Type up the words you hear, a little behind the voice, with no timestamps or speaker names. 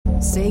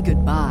Say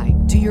goodbye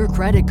to your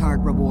credit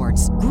card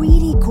rewards.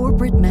 Greedy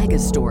corporate mega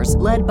stores,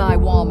 led by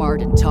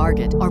Walmart and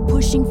Target, are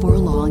pushing for a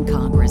law in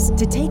Congress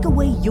to take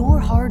away your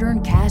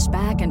hard-earned cash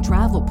back and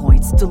travel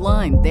points to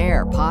line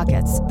their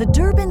pockets. The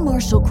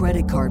Durbin-Marshall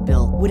credit card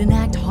bill would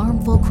enact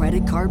harmful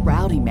credit card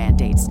routing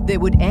mandates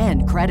that would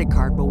end credit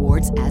card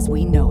rewards as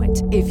we know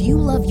it. If you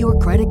love your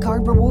credit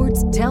card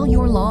rewards, tell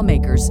your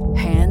lawmakers,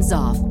 hands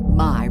off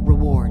my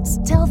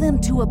rewards. Tell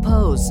them to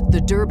oppose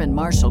the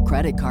Durbin-Marshall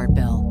credit card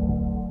bill.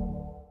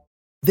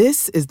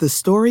 This is the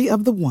story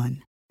of the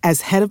one.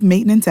 As head of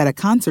maintenance at a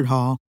concert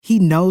hall, he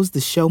knows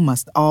the show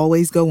must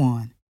always go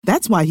on.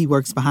 That's why he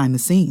works behind the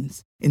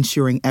scenes,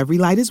 ensuring every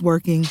light is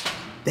working,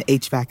 the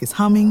HVAC is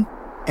humming,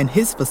 and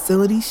his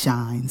facility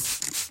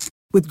shines.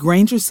 With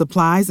Grainger's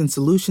supplies and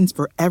solutions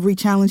for every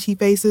challenge he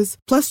faces,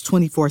 plus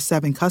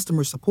 24/7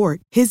 customer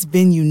support, his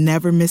venue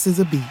never misses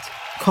a beat.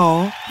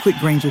 Call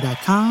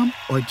quickgrainger.com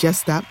or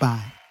just stop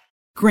by.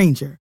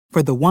 Grainger,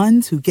 for the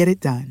ones who get it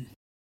done.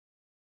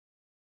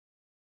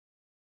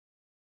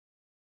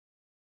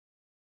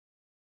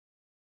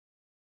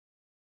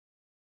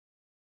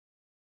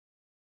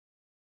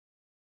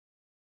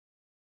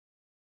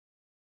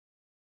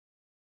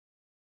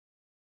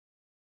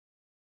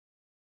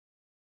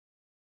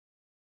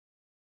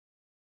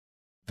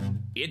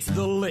 It's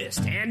The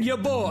List and your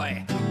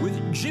boy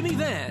with Jimmy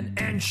Van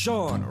and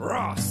Sean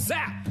Ross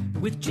Sapp.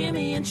 With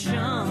Jimmy and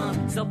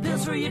Sean, sell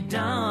pills for your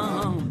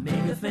dong.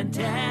 Make a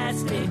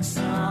fantastic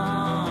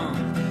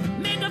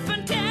song. Make a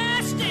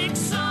fantastic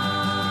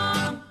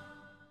song.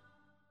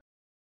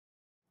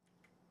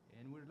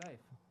 And we're live.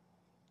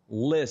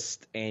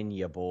 List and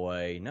your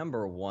boy,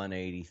 number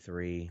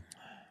 183.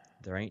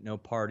 There ain't no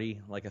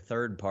party like a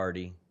third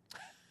party.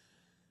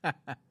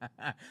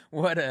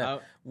 What a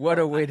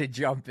way to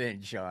jump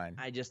in, Sean.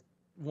 I just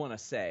want to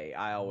say,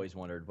 I always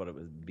wondered what it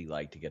would be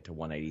like to get to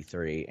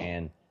 183,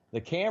 and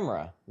the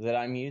camera that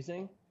I'm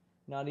using,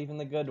 not even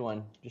the good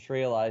one. Just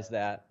realized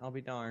that. I'll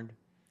be darned.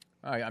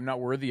 I'm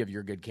not worthy of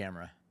your good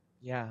camera.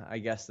 Yeah, I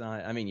guess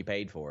not. I mean, you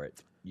paid for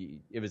it.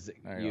 You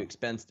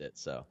expensed it,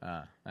 so.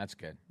 That's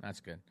good. That's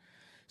good.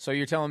 So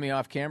you're telling me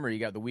off camera you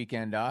got the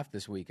weekend off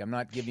this week. I'm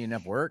not giving you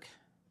enough work?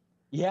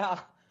 Yeah.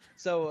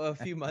 So a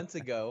few months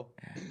ago,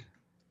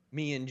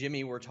 me and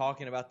Jimmy were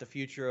talking about the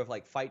future of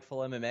like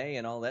Fightful MMA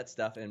and all that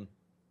stuff, and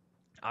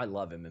I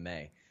love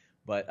MMA.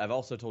 But I've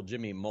also told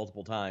Jimmy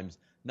multiple times,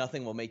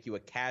 nothing will make you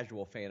a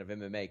casual fan of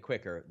MMA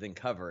quicker than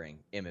covering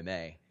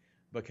MMA.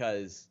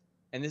 Because,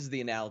 and this is the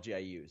analogy I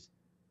use,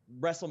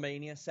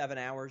 WrestleMania, 7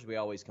 hours, we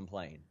always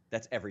complain.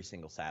 That's every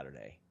single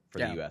Saturday for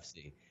the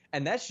UFC.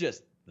 And that's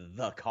just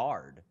the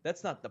card.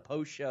 That's not the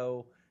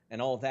post-show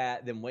and all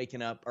that, then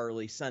waking up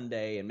early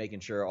Sunday and making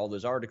sure all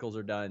those articles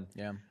are done.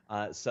 Yeah.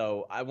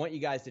 So I want you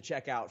guys to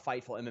check out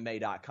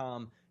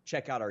FightfulMMA.com.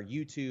 Check out our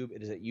YouTube.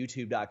 It is at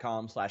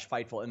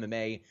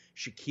youtube.com/FightfulMMA.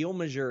 Shaquille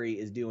Majuri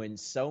is doing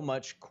so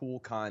much cool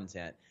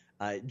content.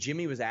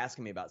 Jimmy was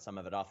asking me about some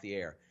of it off the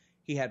air.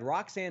 He had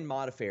Roxanne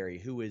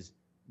Modafferi, who is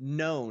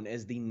known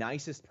as the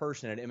nicest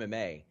person at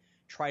MMA,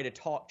 try to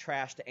talk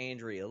trash to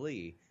Andrea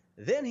Lee.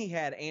 Then he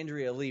had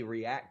Andrea Lee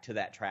react to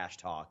that trash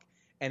talk,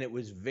 and it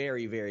was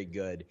very, very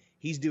good.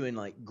 He's doing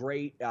like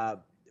great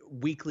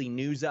weekly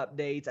news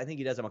updates. I think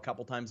he does them a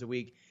couple times a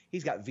week.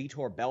 He's got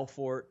Vitor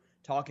Belfort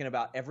talking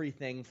about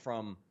everything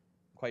from,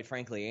 quite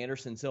frankly,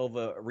 Anderson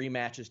Silva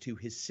rematches to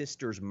his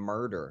sister's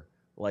murder.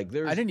 Like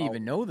I didn't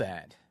even know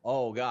that.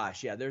 Oh,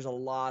 gosh, yeah. There's a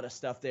lot of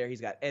stuff there.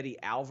 He's got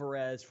Eddie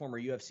Alvarez, former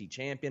UFC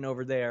champion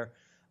over there.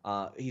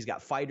 He's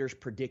got fighters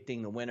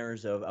predicting the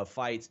winners of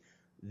fights.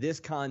 This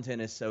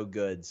content is so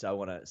good, so I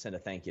want to send a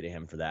thank you to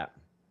him for that.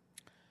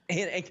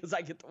 And because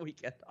I get the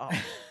weekend off.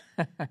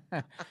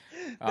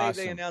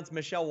 They announced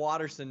Michelle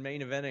Watterson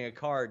main eventing a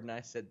card, and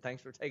I said,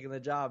 thanks for taking the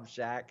job,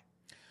 Shaq.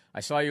 I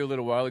saw you a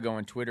little while ago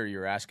on Twitter. You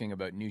were asking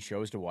about new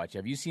shows to watch.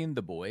 Have you seen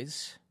The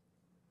Boys?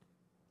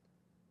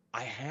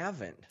 I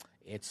haven't.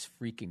 It's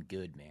freaking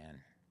good,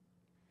 man.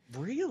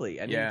 Really?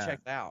 I need to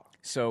check that out.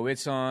 So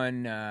it's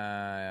on,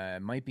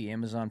 it might be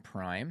Amazon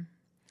Prime.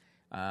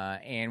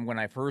 And when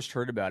I first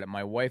heard about it,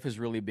 my wife is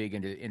really big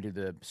into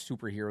the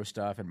superhero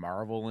stuff and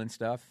Marvel and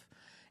stuff,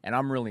 and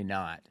I'm really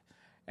not.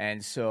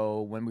 And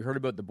so when we heard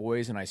about The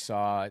Boys and I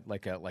saw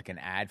like an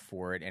ad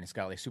for it, and it's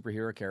got like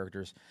superhero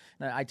characters,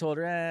 I told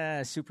her,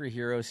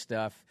 superhero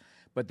stuff.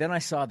 But then I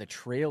saw the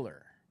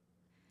trailer,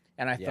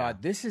 and I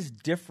thought, this is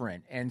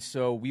different. And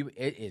so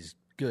it is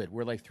good.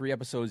 We're like 3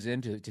 episodes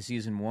into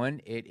season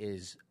 1. It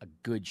is a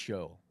good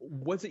show.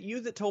 Was it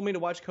you that told me to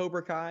watch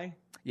Cobra Kai?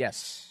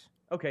 Yes.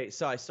 Okay,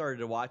 so I started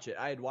to watch it.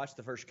 I had watched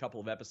the first couple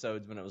of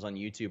episodes when it was on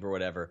YouTube or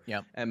whatever.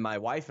 Yep. And my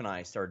wife and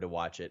I started to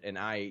watch it, and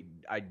I'd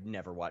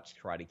never watched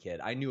Karate Kid.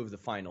 I knew of the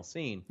final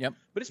scene. Yep.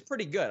 But it's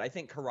pretty good. I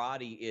think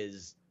karate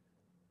is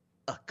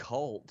a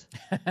cult.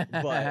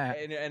 But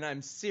and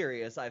I'm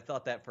serious. I've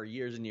thought that for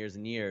years and years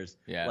and years.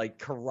 Yeah. Like,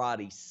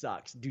 karate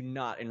sucks. Do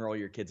not enroll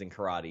your kids in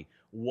karate.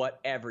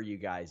 Whatever you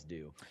guys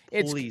do,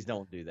 please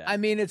don't do that. I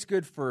mean, it's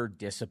good for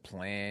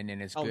discipline,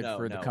 and it's good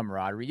for the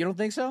camaraderie. You don't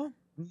think so?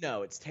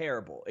 No, it's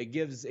terrible. It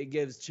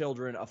gives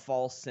children a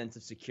false sense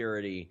of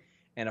security,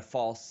 and a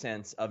false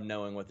sense of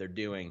knowing what they're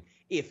doing.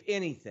 If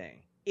anything,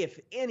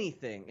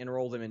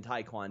 enroll them in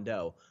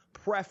Taekwondo.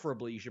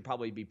 Preferably, you should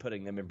probably be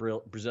putting them in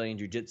Brazilian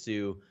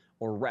Jiu-Jitsu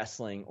or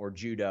wrestling or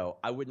judo.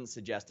 I wouldn't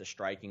suggest a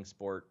striking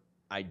sport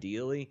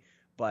ideally,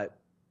 but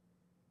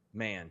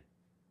man,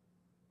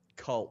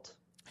 cult.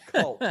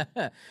 Well,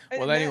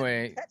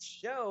 anyway, that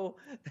show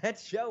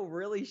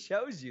really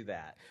shows you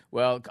that.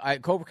 Well,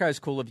 Cobra Kai is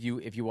cool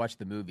if you watch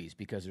the movies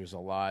because there's a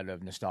lot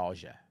of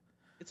nostalgia.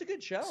 It's a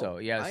good show. So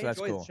yeah, so that's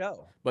cool. The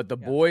show. But the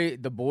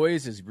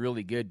boys is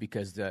really good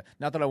because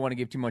not that I want to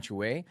give too much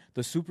away.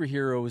 The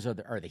superheroes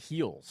are the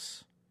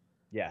heels.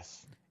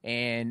 Yes.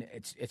 And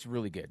it's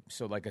really good.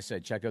 So like I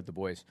said, check out the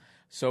boys.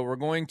 So we're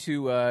going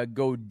to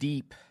go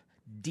deep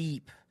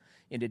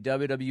into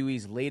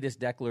WWE's latest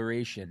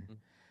declaration.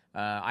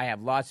 I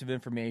have lots of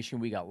information.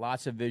 We got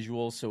lots of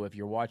visuals. So if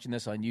you're watching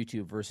this on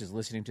YouTube versus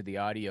listening to the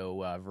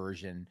audio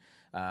version,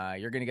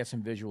 you're going to get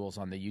some visuals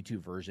on the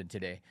YouTube version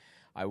today.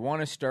 I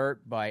want to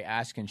start by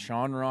asking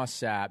Sean Ross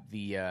Sapp,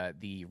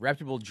 the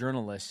reputable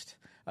journalist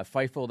of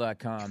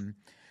Fightful.com,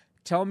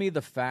 tell me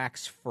the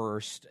facts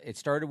first. It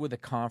started with a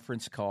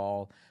conference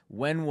call.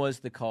 When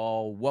was the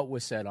call? What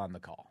was said on the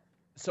call?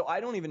 So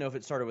I don't even know if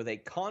it started with a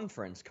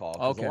conference call.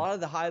 Because a lot of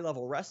the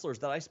high-level wrestlers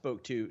that I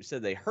spoke to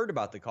said they heard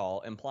about the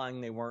call,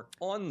 implying they weren't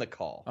on the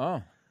call.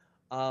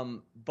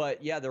 Oh.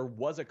 But, yeah, there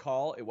was a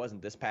call. It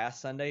wasn't this past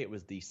Sunday. It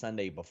was the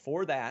Sunday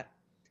before that.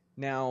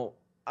 Now,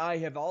 I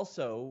have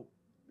also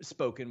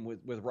spoken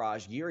with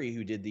Raj Giri,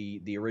 who did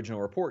the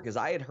original report, because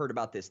I had heard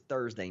about this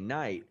Thursday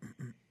night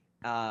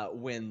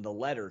when the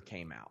letter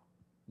came out.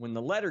 When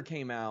the letter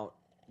came out,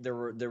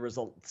 there was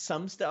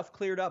some stuff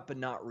cleared up, but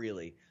not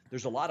really.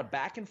 There's a lot of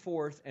back and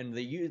forth, and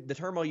the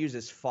term I'll use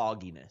is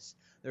fogginess.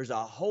 There's a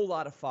whole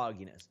lot of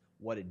fogginess.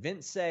 What did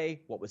Vince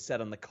say? What was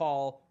said on the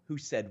call? Who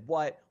said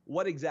what?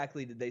 What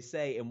exactly did they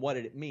say, and what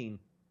did it mean?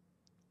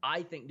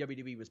 I think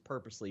WWE was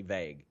purposely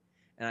vague,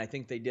 and I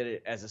think they did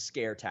it as a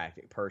scare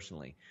tactic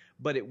personally.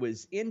 But it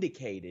was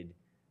indicated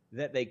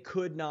that they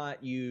could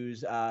not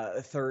use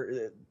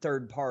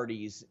third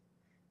parties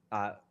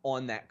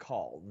on that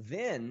call.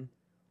 Then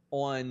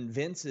in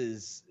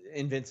Vince's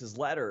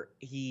letter,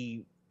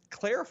 he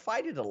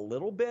clarified it a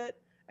little bit,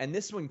 and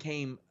this one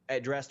came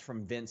addressed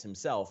from Vince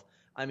himself.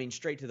 I mean,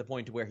 straight to the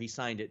point to where he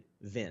signed it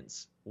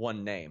Vince,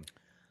 one name.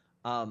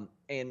 And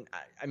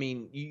I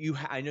mean,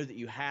 I know that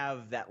you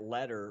have that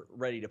letter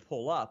ready to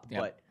pull up,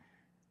 but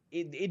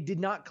it did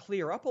not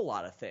clear up a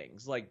lot of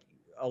things. Like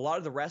a lot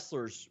of the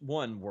wrestlers,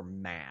 were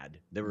mad.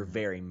 They were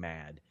very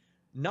mad.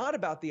 Not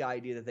about the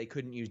idea that they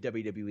couldn't use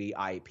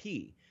WWE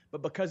IP,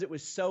 but because it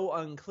was so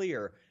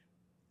unclear.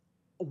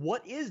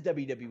 What is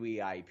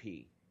WWE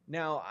IP?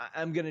 Now,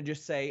 I'm going to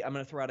just say, I'm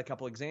going to throw out a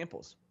couple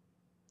examples.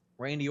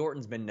 Randy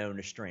Orton's been known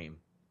to stream.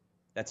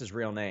 That's his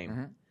real name.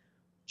 Mm-hmm.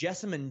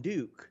 Jessamine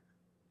Duke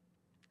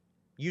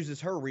uses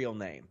her real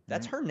name.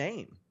 That's her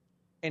name.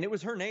 And it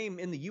was her name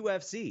in the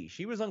UFC.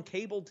 She was on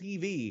cable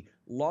TV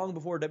long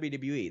before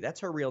WWE.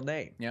 That's her real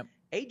name. Yep.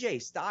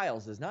 AJ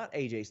Styles is not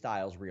AJ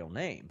Styles' real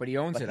name. But he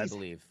owns it, I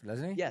believe,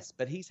 doesn't he? Yes,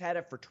 but he's had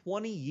it for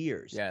 20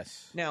 years.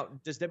 Yes. Now,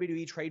 does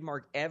WWE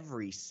trademark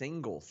every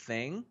single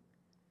thing?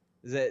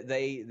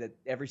 That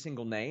every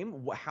single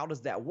name? How does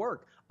that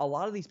work? A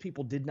lot of these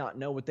people did not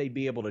know what they'd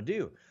be able to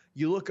do.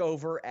 You look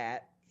over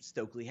at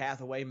Stokely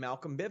Hathaway,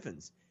 Malcolm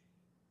Bivens.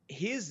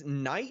 His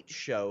night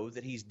show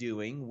that he's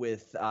doing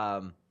with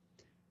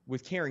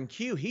Karen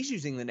Q, he's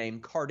using the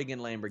name Cardigan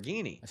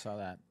Lamborghini. I saw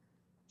that.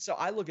 So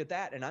I look at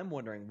that and I'm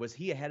wondering, was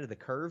he ahead of the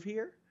curve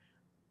here?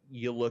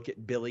 You look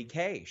at Billie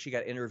Kay. She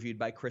got interviewed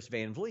by Chris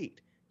Van Vliet.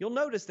 You'll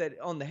notice that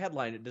on the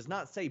headline it does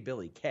not say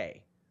Billie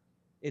Kay.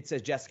 It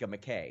says Jessica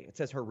McKay. It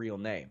says her real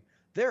name.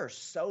 There are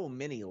so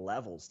many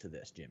levels to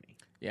this, Jimmy.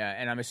 Yeah,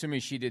 and I'm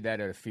assuming she did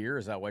that out of fear.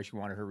 Is that why she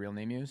wanted her real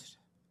name used?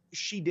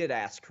 She did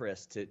ask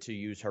Chris to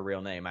use her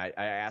real name. I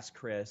asked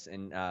Chris,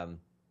 and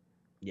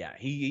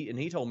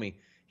he told me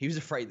he was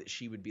afraid that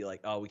she would be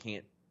like, oh, we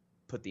can't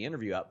put the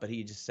interview up. But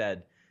he just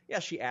said, yeah,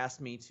 she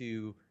asked me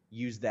to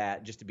use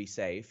that just to be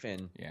safe.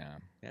 And yeah.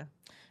 Yeah.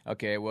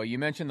 Okay, well, you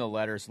mentioned the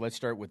letters. Let's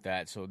start with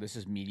that. So this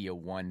is Media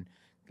One.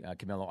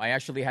 Camilo. I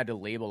actually had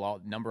to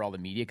number all the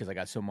media because I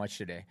got so much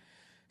today.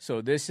 So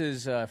this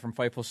is from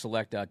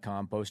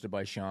FightfulSelect.com, posted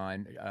by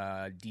Sean,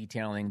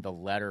 detailing the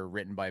letter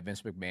written by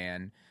Vince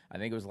McMahon. I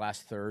think it was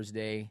last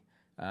Thursday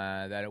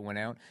that it went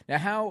out.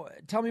 Now,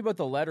 tell me about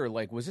the letter.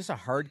 Like, was this a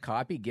hard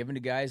copy given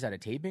to guys at a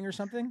taping or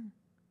something?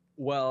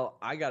 Well,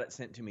 I got it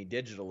sent to me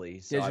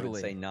digitally, so I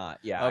would say not.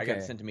 Yeah, okay. I got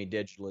it sent to me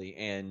digitally.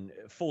 And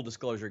full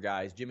disclosure,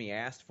 guys, Jimmy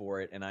asked for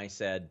it, and I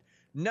said,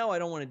 no, I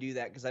don't want to do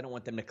that because I don't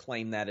want them to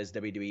claim that as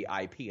WWE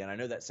IP. And I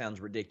know that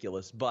sounds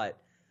ridiculous, but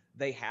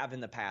they have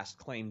in the past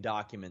claimed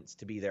documents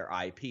to be their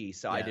IP,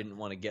 so I didn't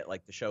want to get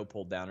like the show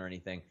pulled down or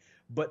anything.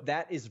 But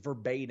that is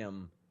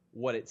verbatim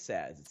what it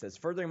says. It says,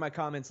 furthering my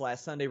comments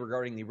last Sunday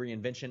regarding the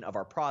reinvention of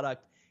our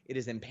product, it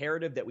is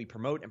imperative that we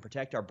promote and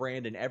protect our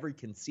brand in every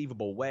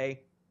conceivable way.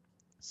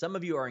 Some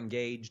of you are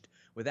engaged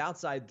with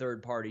outside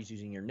third parties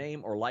using your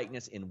name or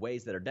likeness in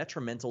ways that are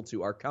detrimental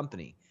to our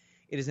company.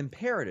 It is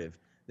imperative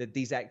that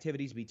these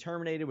activities be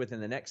terminated within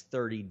the next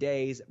 30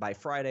 days by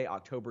Friday,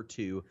 October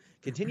 2.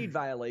 Continued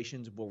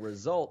violations will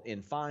result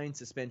in fine,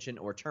 suspension,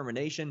 or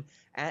termination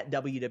at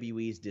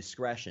WWE's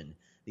discretion.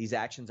 These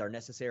actions are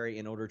necessary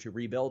in order to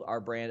rebuild our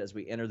brand as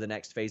we enter the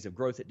next phase of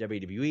growth at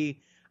WWE.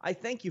 I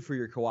thank you for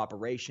your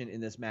cooperation in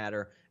this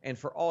matter and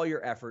for all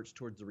your efforts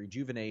towards the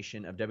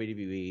rejuvenation of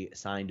WWE,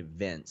 signed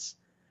Vince,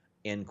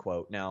 end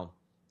quote. Now,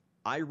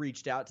 I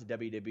reached out to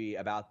WWE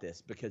about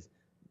this because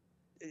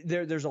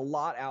there's a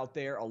lot out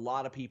there, a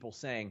lot of people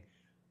saying,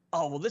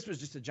 oh, well, this was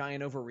just a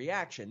giant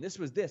overreaction. This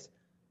was this.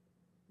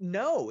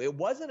 No, it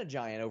wasn't a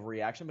giant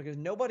overreaction because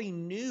nobody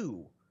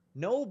knew.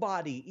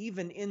 Nobody,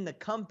 even in the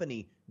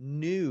company,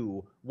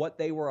 knew what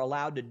they were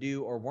allowed to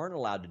do or weren't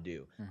allowed to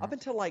do. Mm-hmm. Up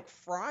until like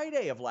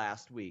Friday of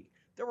last week,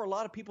 there were a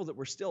lot of people that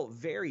were still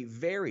very,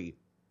 very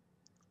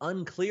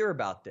unclear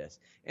about this.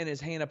 And as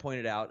Hannah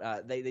pointed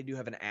out, they do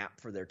have an app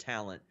for their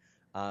talent.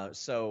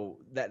 So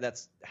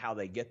that's how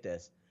they get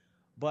this.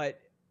 But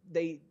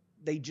they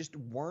just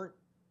weren't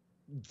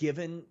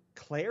given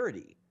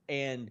clarity.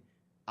 And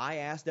I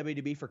asked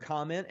WWE for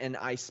comment, and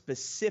I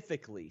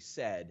specifically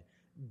said,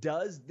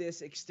 does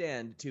this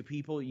extend to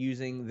people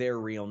using their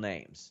real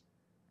names?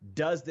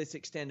 Does this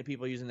extend to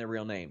people using their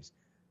real names?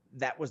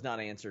 That was not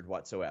answered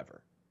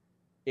whatsoever.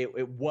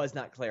 It was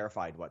not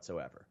clarified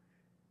whatsoever.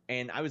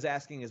 And I was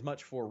asking as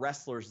much for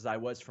wrestlers as I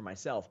was for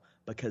myself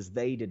because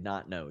they did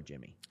not know,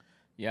 Jimmy.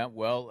 Yeah,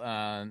 well,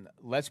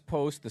 let's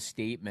post the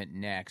statement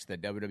next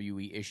that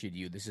WWE issued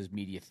you. This is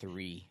Media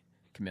 3,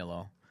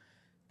 Camillo.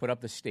 Put up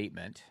the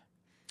statement.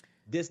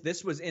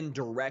 This was in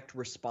direct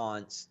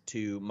response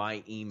to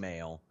my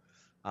email.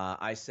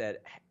 I said,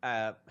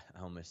 I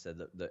almost said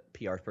the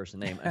PR person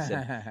name. I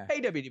said,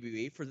 hey,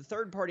 WWE, for the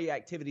third-party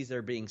activities that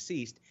are being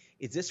ceased,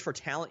 is this for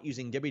talent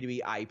using WWE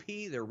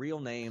IP, their real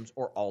names,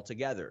 or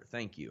altogether?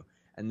 Thank you.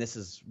 And this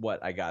is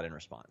what I got in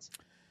response.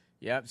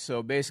 Yep,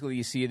 so basically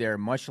you see there,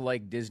 much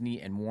like Disney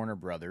and Warner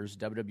Brothers,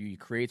 WWE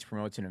creates,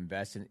 promotes, and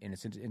invests in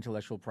its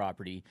intellectual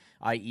property,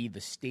 i.e.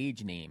 the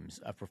stage names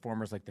of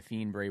performers like The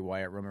Fiend, Bray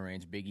Wyatt, Roman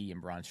Reigns, Big E,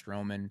 and Braun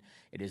Strowman.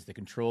 It is the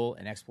control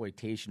and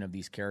exploitation of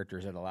these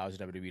characters that allows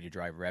WWE to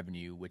drive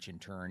revenue, which in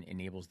turn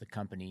enables the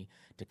company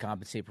to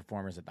compensate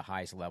performers at the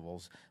highest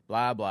levels,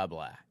 blah, blah,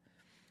 blah.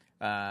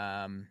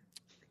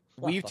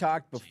 We've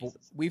talked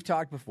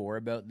before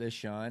about this,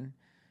 Sean.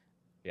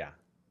 Yeah.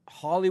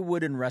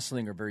 Hollywood and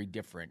wrestling are very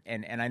different.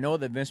 And I know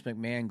that Vince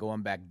McMahon,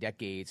 going back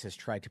decades, has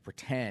tried to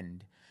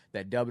pretend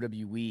that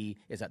WWE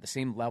is at the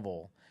same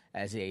level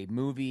as a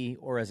movie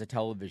or as a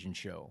television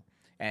show.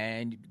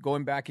 And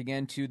going back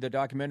again to the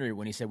documentary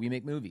when he said, we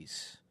make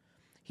movies.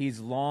 He's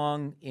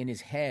long in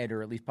his head,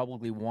 or at least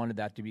publicly wanted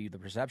that to be the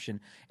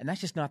perception. And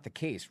that's just not the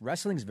case.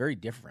 Wrestling is very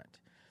different.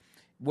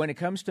 When it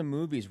comes to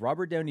movies,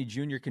 Robert Downey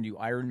Jr. can do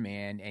Iron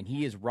Man, and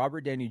he is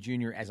Robert Downey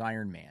Jr. as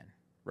Iron Man.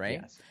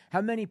 Right? Yes.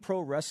 How many pro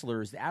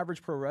wrestlers, the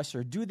average pro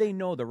wrestler, do they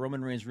know that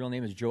Roman Reigns' real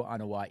name is Joe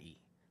Anoa'i?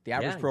 The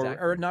average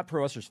or not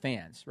pro wrestlers,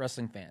 fans,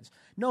 wrestling fans.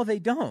 No, they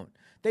don't.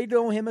 They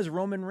know him as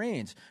Roman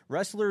Reigns.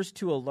 Wrestlers,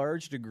 to a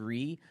large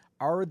degree,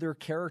 are their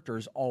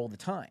characters all the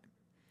time.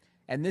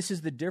 And this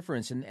is the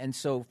difference. And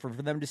so for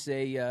them to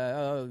say,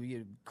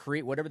 you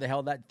create whatever the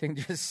hell that thing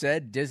just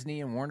said, Disney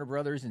and Warner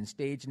Brothers and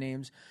stage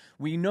names,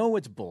 we know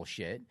it's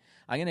bullshit.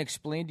 I'm going to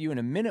explain to you in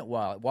a minute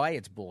why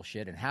it's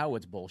bullshit and how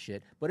it's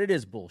bullshit, but it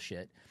is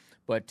bullshit.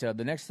 But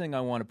the next thing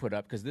I want to put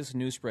up, because this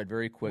news spread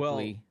very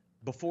quickly. Well,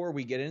 before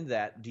we get into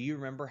that, do you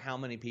remember how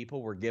many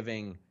people were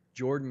giving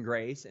Jordan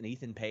Grace and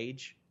Ethan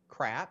Page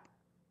crap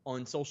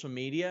on social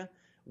media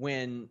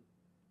when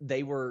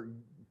they were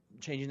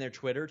changing their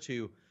Twitter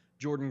to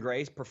Jordan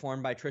Grace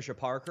performed by Trisha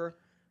Parker,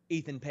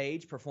 Ethan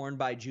Page performed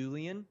by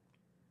Julian?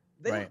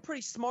 They look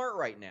pretty smart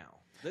right now.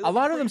 A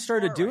lot of them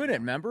started doing it,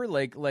 remember?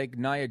 Like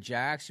Nia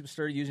Jax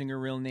started using her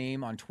real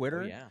name on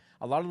Twitter. Oh, yeah.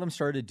 A lot of them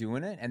started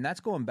doing it, and that's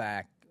going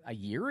back a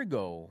year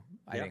ago,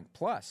 I think,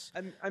 plus.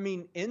 I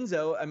mean,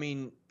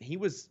 Enzo, he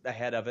was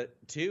ahead of it,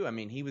 too.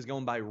 He was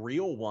going by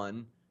Real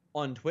One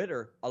on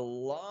Twitter a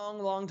long,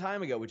 long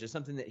time ago, which is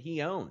something that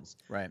he owns.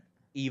 Right.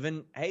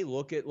 Even, hey,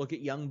 look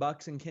at Young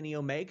Bucks and Kenny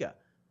Omega.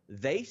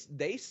 They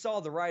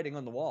saw the writing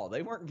on the wall.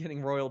 They weren't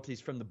getting royalties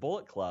from the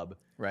Bullet Club.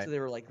 Right. So they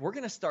were like, we're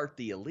going to start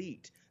the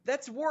Elite.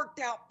 That's worked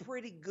out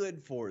pretty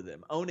good for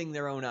them, owning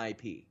their own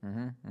IP.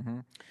 Mm-hmm, mm-hmm.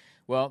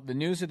 Well, the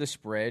news of the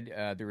spread,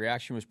 the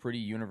reaction was pretty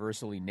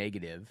universally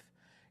negative,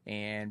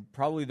 and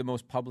probably the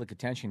most public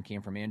attention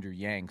came from Andrew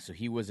Yang. So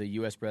he was a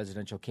U.S.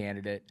 presidential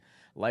candidate,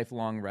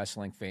 lifelong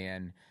wrestling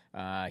fan.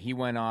 He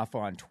went off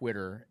on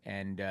Twitter,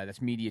 and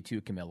that's Media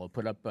 2, Camillo.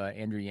 Put up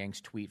Andrew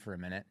Yang's tweet for a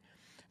minute.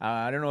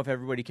 I don't know if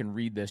everybody can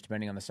read this,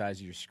 depending on the size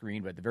of your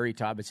screen, but at the very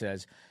top it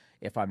says,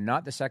 if I'm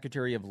not the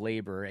Secretary of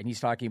Labor, and he's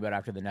talking about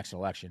after the next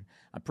election,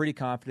 I'm pretty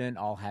confident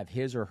I'll have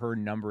his or her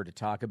number to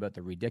talk about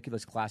the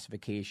ridiculous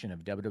classification of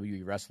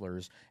WWE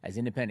wrestlers as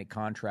independent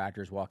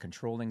contractors while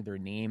controlling their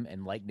name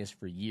and likeness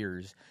for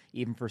years,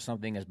 even for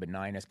something as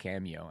benign as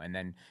Cameo. And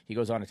then he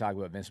goes on to talk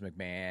about Vince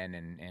McMahon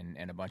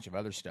and a bunch of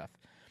other stuff.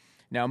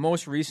 Now,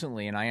 most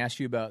recently, and I asked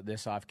you about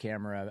this off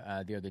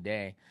camera the other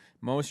day,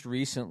 most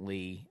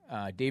recently,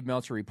 Dave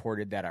Meltzer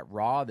reported that at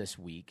Raw this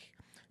week,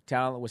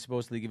 talent was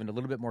supposedly given a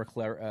little bit more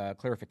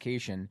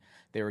clarification.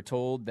 They were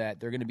told that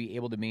they're going to be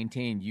able to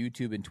maintain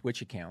YouTube and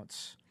Twitch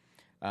accounts,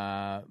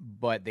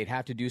 but they'd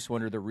have to do so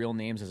under their real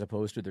names as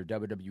opposed to their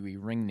WWE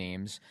ring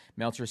names.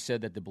 Meltzer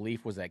said that the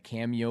belief was that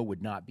Cameo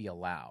would not be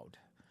allowed.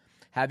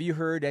 Have you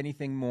heard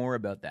anything more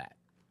about that?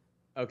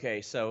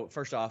 Okay, so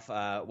first off,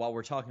 while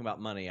we're talking about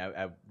money,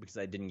 because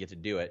I didn't get to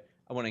do it,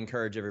 I want to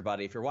encourage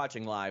everybody, if you're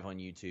watching live on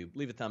YouTube,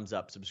 leave a thumbs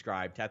up,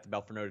 subscribe, tap the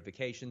bell for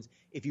notifications.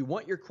 If you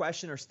want your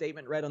question or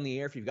statement read on the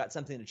air, if you've got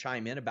something to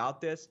chime in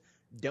about this,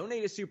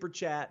 donate a super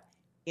chat.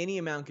 Any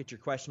amount, get your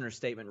question or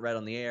statement read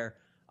on the air.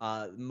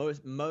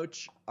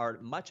 Much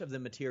of the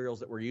materials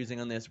that we're using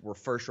on this were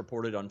first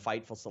reported on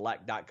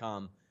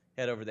FightfulSelect.com.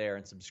 Head over there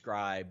and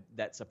subscribe.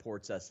 That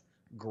supports us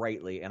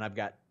greatly. And I've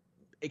got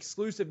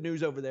exclusive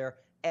news over there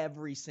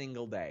every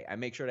single day. I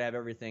make sure to have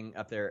everything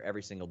up there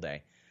every single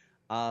day.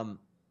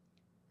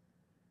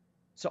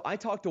 So I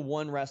talked to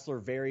one wrestler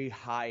very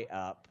high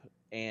up,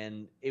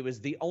 and it was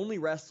the only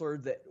wrestler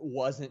that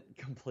wasn't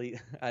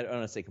I don't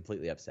want to say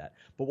completely upset,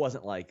 but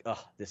wasn't like,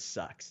 oh, this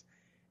sucks.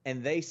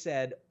 And they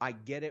said, I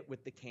get it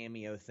with the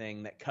Cameo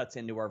thing that cuts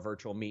into our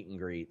virtual meet and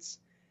greets.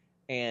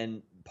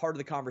 And part of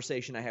the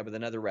conversation I had with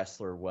another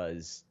wrestler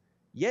was,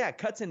 yeah, it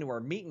cuts into our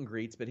meet and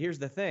greets, but here's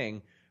the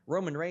thing.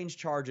 Roman Reigns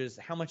charges,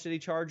 how much did he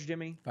charge,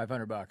 Jimmy?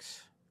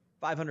 $500.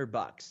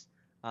 $500.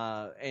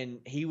 And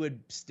he would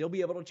still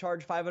be able to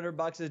charge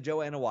 $500 as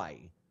Joanna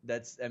Hawaii.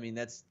 That's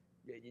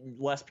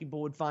less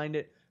people would find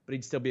it, but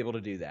he'd still be able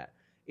to do that.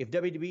 If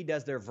WWE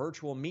does their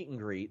virtual meet and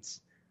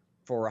greets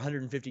for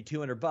 $150,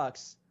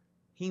 $200,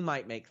 he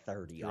might make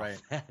 30 right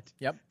off that.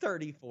 Yep.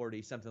 30,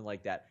 40, something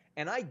like that.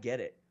 And I get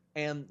it.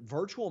 And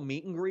virtual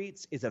meet and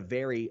greets is a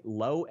very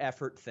low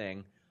effort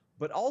thing,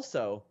 but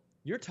also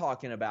you're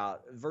talking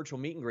about virtual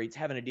meet and greets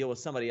having to deal with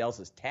somebody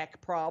else's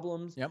tech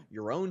problems,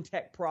 your own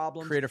tech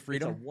problems. Creative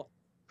freedom.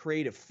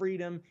 Creative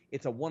freedom.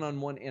 It's a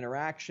one-on-one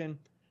interaction.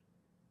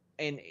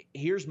 And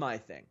here's my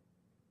thing.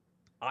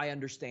 I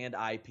understand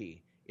IP.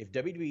 If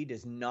WWE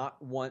does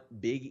not want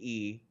Big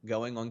E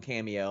going on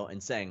Cameo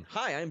and saying,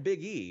 hi, I'm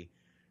Big E,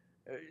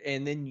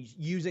 and then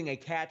using a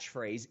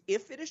catchphrase,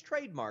 if it is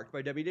trademarked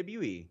by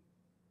WWE,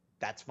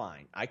 that's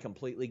fine. I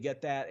completely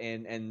get that,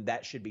 and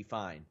that should be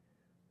fine.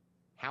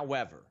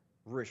 However,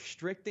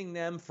 restricting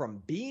them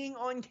from being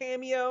on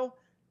Cameo,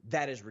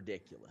 that is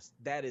ridiculous.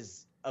 That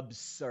is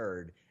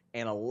absurd.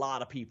 And a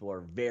lot of people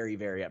are very,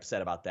 very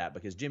upset about that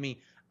because,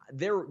 Jimmy,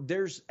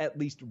 there's at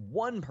least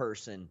one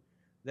person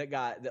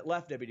that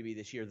left WWE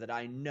this year that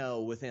I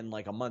know within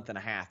like a month and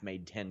a half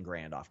made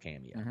 $10,000 off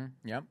Cameo. Mm-hmm.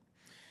 Yep.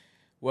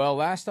 Well,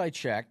 last I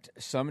checked,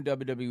 some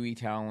WWE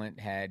talent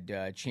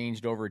had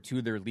changed over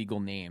to their legal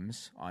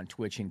names on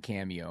Twitch and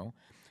Cameo.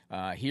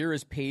 Here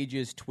is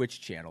Paige's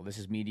Twitch channel. This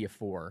is Media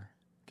 4,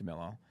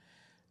 Camilo.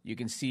 You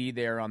can see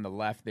there on the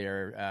left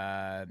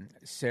there,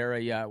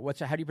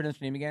 Saraya. How do you pronounce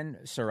her name again?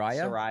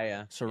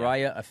 Saraya?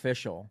 Saraya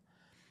Official.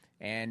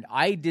 And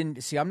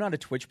I'm not a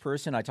Twitch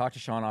person. I talked to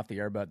Sean off the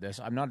air about this.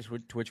 I'm not a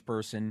Twitch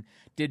person.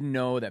 Didn't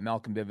know that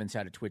Malcolm Bivens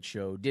had a Twitch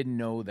show. Didn't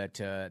know that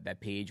that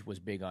Paige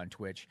was big on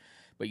Twitch.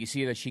 But you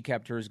see that she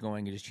kept hers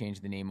going and just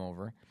changed the name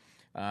over.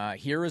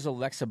 Here is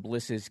Alexa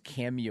Bliss's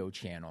Cameo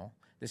channel.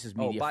 This is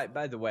Media. Oh,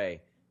 by the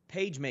way,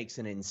 Paige makes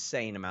an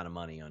insane amount of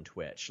money on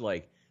Twitch.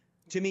 Like,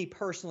 to me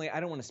personally, I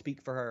don't want to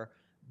speak for her,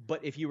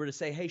 but if you were to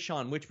say, hey,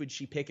 Sean, which would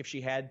she pick if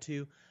she had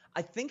to?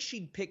 I think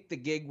she'd pick the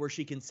gig where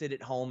she can sit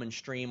at home and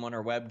stream on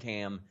her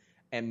webcam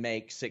and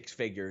make six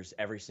figures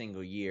every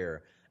single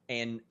year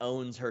and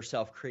owns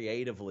herself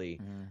creatively.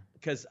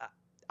 Because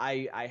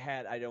I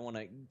don't want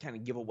to kind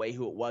of give away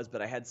who it was,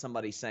 but I had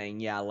somebody saying,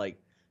 yeah,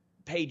 like,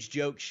 Paige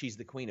jokes she's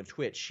the queen of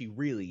Twitch. She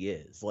really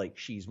is. Like,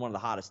 she's one of the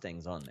hottest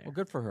things on there. Well,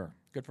 good for her.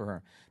 Good for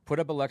her. Put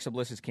up Alexa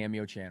Bliss's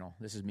Cameo channel.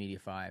 This is Media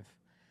 5.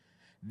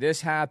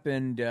 This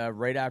happened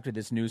right after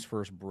this news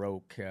first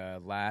broke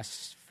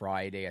last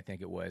Friday, I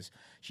think it was.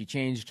 She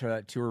changed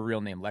to her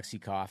real name,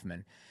 Lexi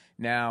Kaufman.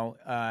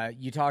 Now,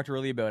 you talked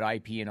earlier about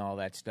IP and all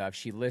that stuff.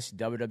 She lists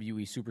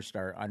WWE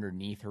Superstar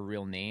underneath her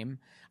real name.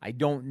 I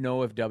don't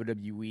know if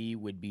WWE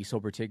would be so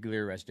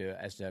particular as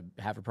to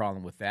have a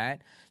problem with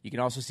that. You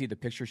can also see the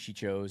picture she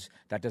chose.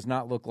 That does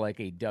not look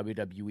like a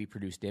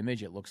WWE-produced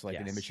image. It looks like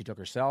an image she took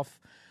herself.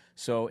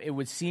 So it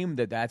would seem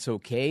that that's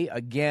okay,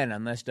 again,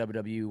 unless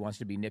WWE wants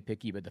to be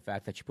nitpicky about the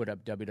fact that she put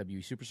up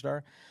WWE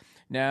Superstar.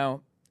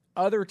 Now,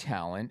 other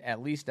talent,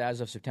 at least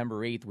as of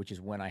September 8th, which is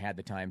when I had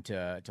the time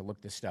to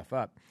look this stuff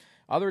up,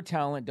 other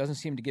talent doesn't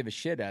seem to give a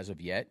shit as of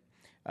yet.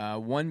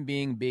 One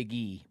being Big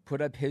E,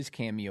 put up his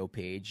Cameo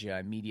page,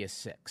 Media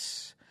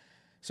 6.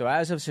 So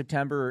as of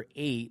September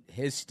 8th,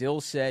 his still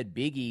said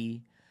Big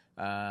E,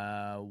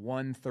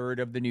 1/3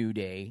 of the New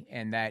Day,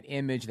 and that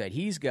image that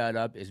he's got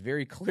up is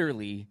very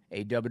clearly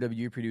a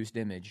WWE-produced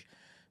image.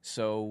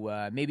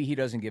 So maybe he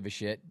doesn't give a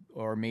shit,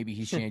 or maybe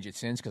he's changed it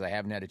since because I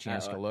haven't had a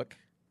chance to look.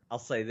 I'll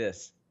say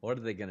this. What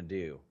are they going to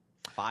do?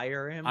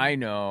 Fire him? I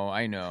know.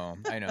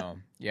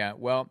 Yeah,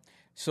 well,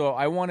 So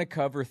I want to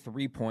cover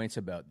 3 points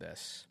about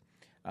this.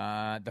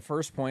 The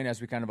first point,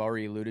 as we kind of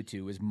already alluded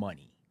to, is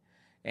money.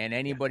 And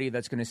anybody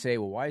that's going to say,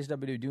 well, why is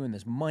WWE doing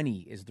this?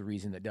 Money is the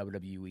reason that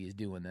WWE is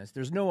doing this.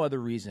 There's no other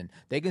reason.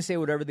 They can say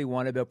whatever they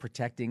want about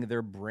protecting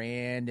their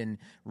brand and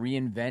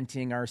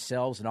reinventing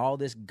ourselves and all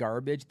this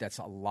garbage. That's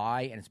a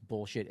lie and it's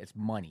bullshit. It's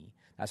money.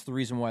 That's the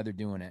reason why they're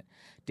doing it.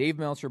 Dave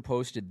Meltzer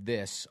posted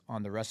this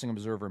on the Wrestling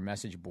Observer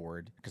message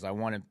board because I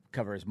want to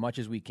cover as much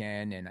as we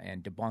can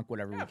and debunk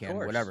whatever we can,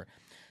 whatever.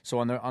 So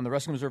on the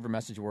Wrestling Observer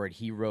message board,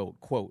 he wrote,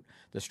 quote,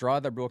 "The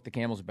straw that broke the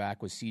camel's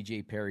back was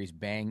C.J. Perry's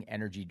Bang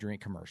energy drink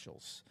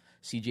commercials."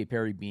 C.J.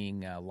 Perry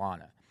being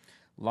Lana.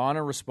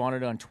 Lana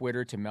responded on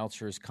Twitter to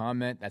Meltzer's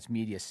comment. That's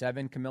Media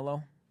 7,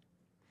 Camillo.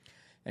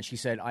 And she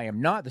said, "I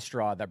am not the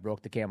straw that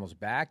broke the camel's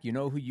back. You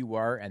know who you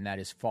are, and that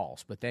is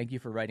false. But thank you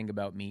for writing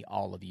about me,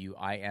 all of you.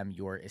 I am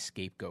your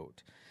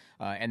scapegoat."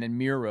 And then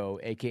Miro,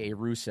 a.k.a.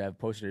 Rusev,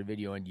 posted a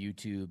video on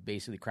YouTube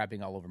basically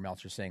crapping all over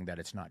Meltzer, saying that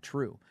it's not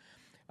true.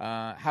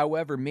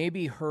 However,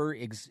 maybe her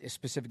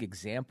specific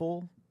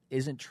example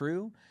isn't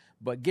true,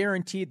 but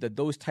guaranteed that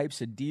those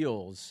types of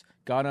deals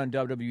got on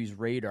WWE's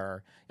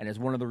radar and is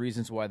one of the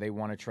reasons why they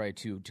want to try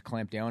to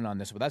clamp down on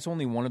this. But that's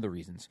only one of the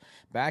reasons.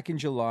 Back in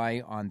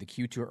July on the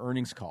Q2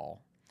 earnings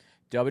call,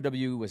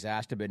 WWE was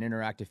asked about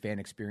interactive fan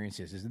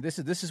experiences.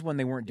 This is when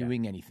they weren't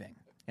doing anything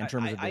in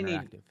terms of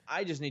interactive.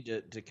 I just need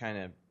to kind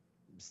of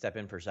step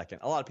in for a second.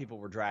 A lot of people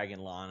were dragging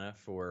Lana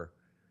for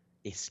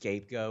a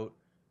scapegoat.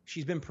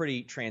 She's been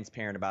pretty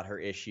transparent about her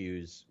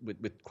issues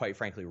with quite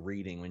frankly,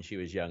 reading when she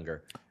was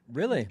younger.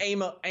 Really?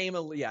 Aim a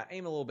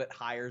little bit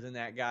higher than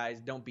that, guys.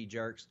 Don't be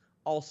jerks.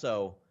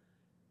 Also,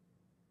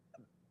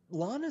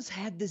 Lana's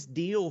had this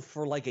deal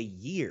for like a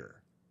year.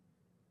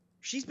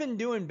 She's been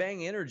doing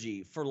Bang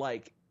Energy for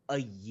like a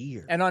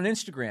year. And on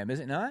Instagram, is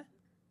it not?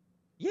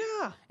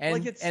 Yeah.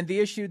 And the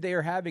issue they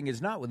are having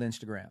is not with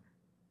Instagram.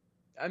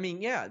 I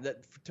mean, yeah,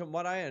 to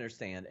what I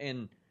understand.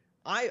 And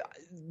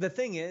the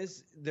thing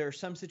is, there are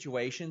some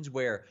situations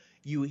where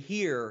you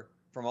hear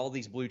from all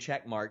these blue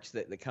check marks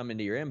that come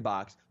into your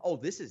inbox, oh,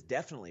 this is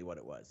definitely what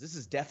it was. This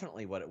is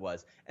definitely what it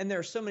was. And there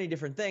are so many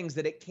different things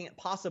that it can't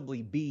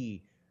possibly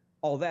be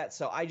all that.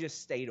 So I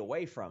just stayed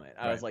away from it.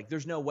 I was like,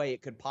 there's no way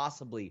it could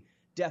possibly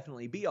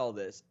definitely be all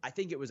this. I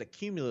think it was a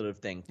cumulative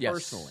thing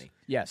personally.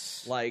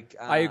 Yes. Like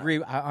I agree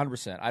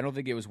 100%. I don't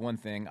think it was one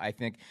thing. I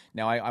think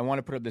now I want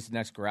to put up this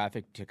next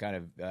graphic to kind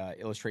of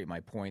illustrate my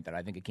point that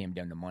I think it came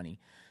down to money.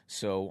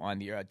 So on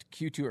the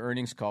Q2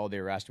 earnings call, they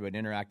were asked about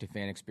interactive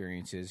fan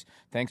experiences.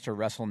 Thanks to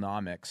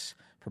WrestleNomics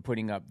for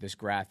putting up this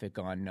graphic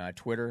on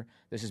Twitter.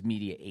 This is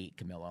Media 8,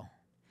 Camillo.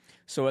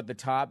 So at the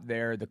top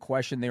there, the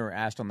question they were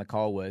asked on the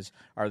call was,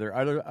 are there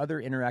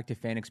other interactive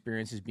fan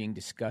experiences being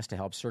discussed to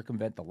help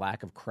circumvent the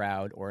lack of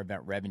crowd or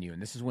event revenue?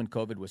 And this is when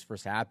COVID was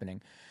first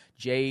happening.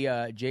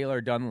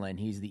 J.L.R. Dunlin,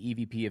 he's the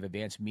EVP of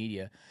Advanced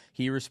Media,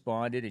 he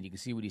responded, and you can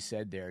see what he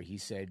said there. He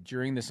said,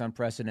 during this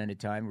unprecedented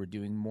time, we're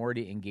doing more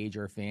to engage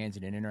our fans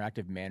in an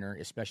interactive manner,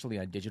 especially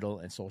on digital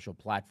and social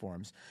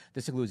platforms.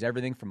 This includes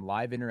everything from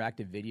live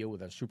interactive video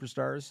with our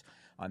superstars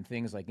on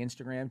things like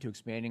Instagram to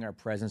expanding our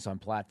presence on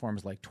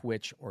platforms like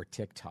Twitch or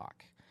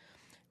TikTok.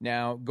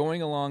 Now,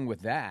 going along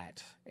with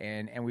that,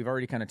 and we've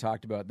already kind of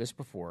talked about this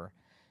before,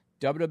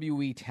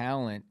 WWE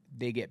talent,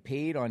 they get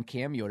paid on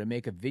Cameo to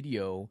make a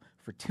video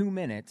for 2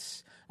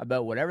 minutes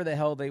about whatever the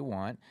hell they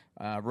want.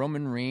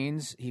 Roman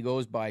Reigns, he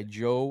goes by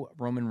Joe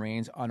Roman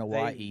Reigns on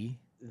Hawaii.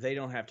 They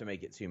don't have to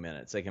make it 2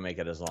 minutes. They can make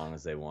it as long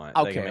as they want.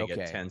 Okay, they can make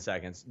it 10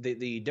 seconds.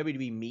 The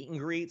WWE meet and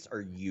greets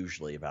are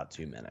usually about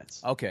 2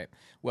 minutes. Okay.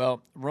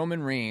 Well,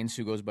 Roman Reigns,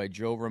 who goes by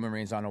Joe Roman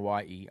Reigns on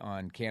Hawaii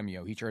on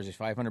Cameo, he charges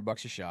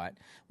 $500 a shot.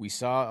 We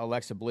saw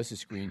Alexa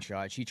Bliss's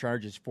screenshot. She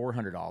charges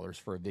 $400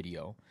 for a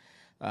video.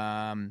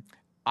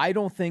 I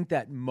don't think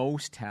that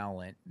most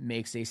talent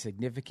makes a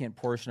significant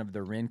portion of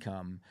their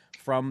income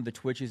from the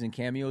Twitches and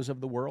Cameos of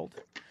the world,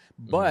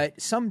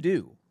 but some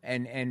do.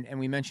 And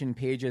we mentioned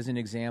Paige as an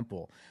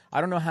example.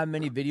 I don't know how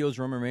many videos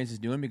Roman Reigns is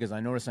doing because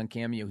I notice on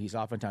Cameo he's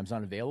oftentimes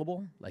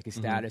unavailable, like his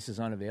status is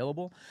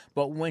unavailable.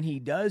 But when he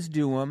does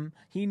do them,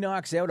 he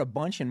knocks out a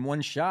bunch in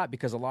one shot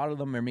because a lot of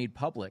them are made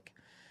public.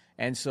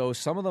 And so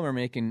some of them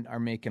are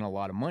making a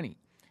lot of money.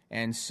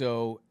 And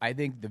so I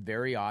think the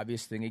very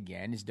obvious thing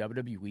again is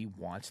WWE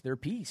wants their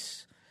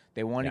piece.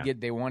 They want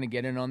to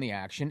get in on the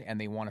action, and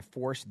they want to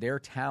force their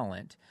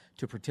talent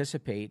to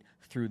participate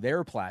through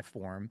their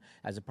platform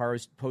as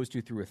opposed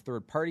to through a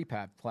third-party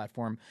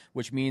platform,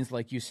 which means,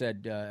 like you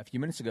said a few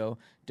minutes ago,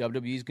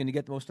 WWE is going to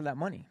get most of that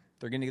money.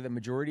 They're going to get the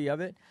majority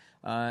of it,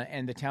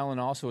 and the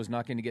talent also is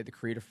not going to get the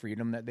creative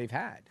freedom that they've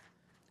had.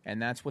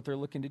 And that's what they're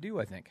looking to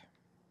do, I think.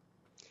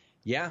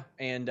 Yeah,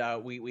 and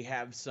we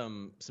have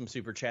some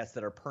super chats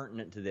that are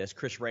pertinent to this.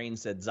 Chris Rain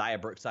said Zaya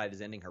Brookside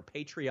is ending her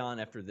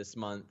Patreon after this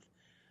month.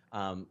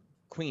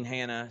 Queen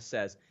Hannah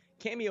says,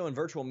 Cameo and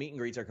virtual meet and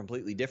greets are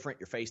completely different.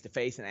 You're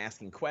face-to-face and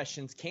asking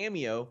questions.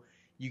 Cameo,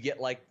 you get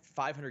like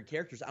 500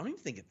 characters. I don't even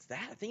think it's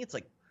that. I think it's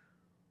like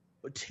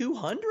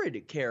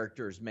 200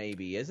 characters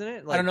maybe, isn't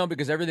it? Like, I don't know,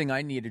 because everything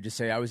I needed to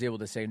say, I was able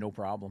to say no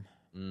problem.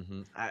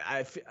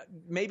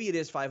 Maybe it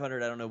is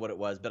 500. I don't know what it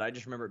was, but I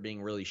just remember it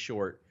being really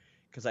short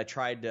because I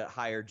tried to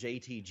hire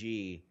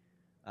JTG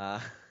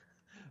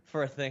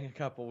for a thing a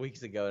couple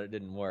weeks ago and it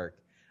didn't work.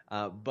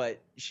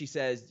 But she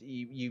says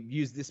you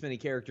use this many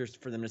characters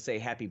for them to say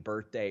happy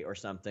birthday or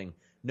something.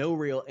 No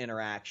real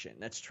interaction.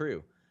 That's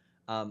true.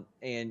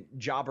 And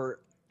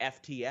Jobber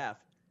FTF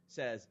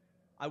says,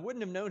 I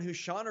wouldn't have known who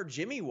Sean or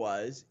Jimmy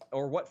was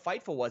or what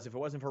Fightful was if it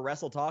wasn't for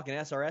Wrestle Talk and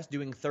SRS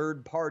doing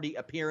third-party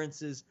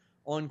appearances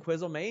on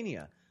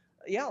Quizlemania.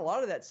 Yeah, a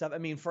lot of that stuff. I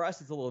mean, for us,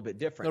 it's a little bit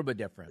different. A little bit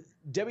different.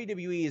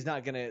 WWE is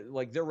not going to,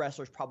 like, their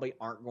wrestlers probably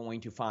aren't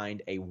going to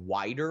find a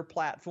wider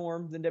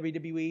platform than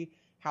WWE.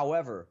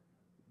 However,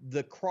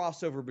 the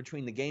crossover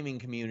between the gaming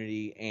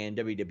community and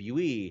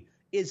WWE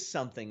is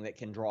something that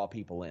can draw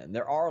people in.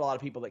 There are a lot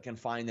of people that can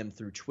find them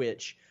through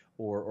Twitch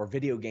or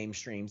video game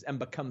streams and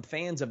become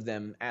fans of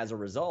them as a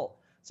result.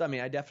 So, I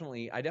mean, I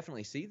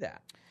definitely see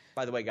that.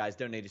 By the way, guys,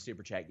 donate a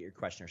super chat, get your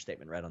question or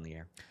statement read on the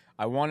air.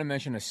 I want to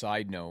mention a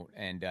side note,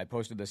 and I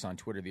posted this on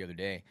Twitter the other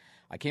day.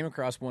 I came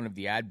across one of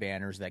the ad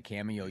banners that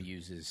Cameo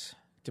uses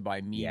to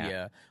buy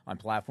media on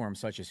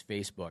platforms such as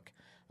Facebook.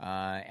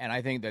 And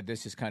I think that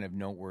this is kind of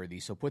noteworthy.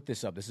 So put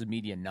this up. This is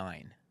Media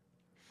 9.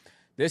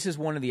 This is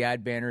one of the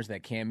ad banners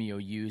that Cameo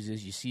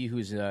uses. You see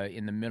who's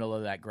in the middle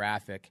of that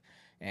graphic.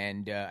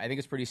 And I think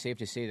it's pretty safe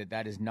to say that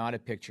that is not a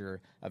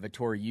picture of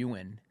Ettore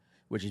Ewan,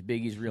 which is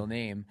Big E's real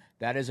name.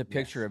 That is a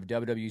picture of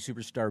WWE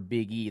superstar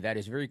Big E. That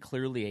is very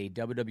clearly a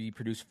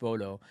WWE-produced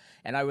photo.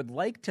 And I would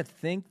like to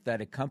think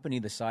that a company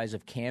the size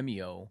of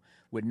Cameo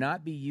would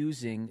not be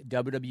using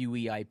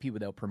WWE IP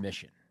without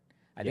permission.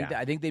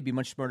 I think they'd be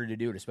much smarter to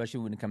do it,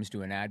 especially when it comes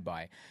to an ad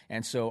buy.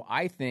 And so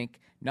I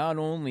think not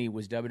only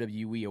was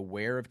WWE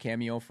aware of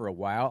Cameo for a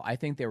while, I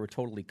think they were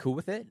totally cool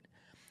with it.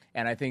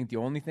 And I think the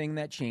only thing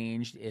that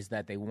changed is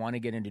that they want to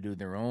get into do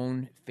their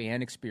own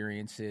fan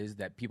experiences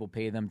that people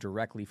pay them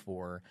directly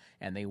for,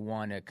 and they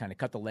want to kind of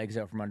cut the legs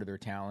out from under their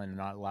talent and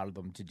not allow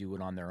them to do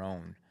it on their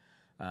own.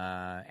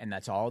 And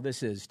that's all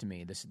this is to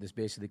me. This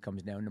basically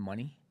comes down to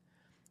money.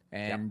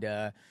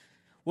 And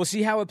we'll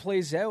see how it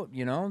plays out,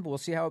 you know. We'll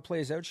see how it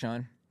plays out,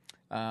 Sean.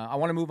 I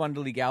want to move on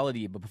to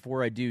legality, but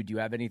before I do you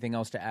have anything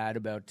else to add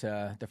about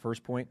the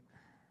first point?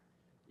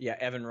 Yeah,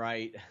 Evan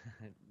Wright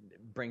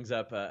brings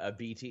up a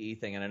BTE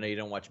thing, and I know you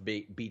don't watch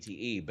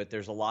BTE, but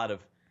there's a lot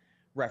of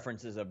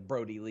references of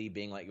Brody Lee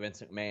being like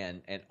Vince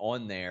McMahon, and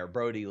on there,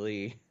 Brody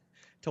Lee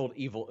told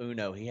Evil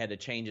Uno he had to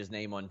change his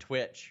name on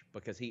Twitch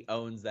because he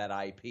owns that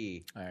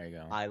IP. There you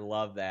go. I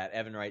love that.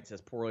 Evan Wright says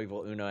poor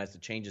Evil Uno has to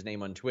change his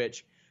name on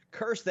Twitch.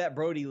 Curse that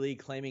Brody Lee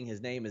claiming his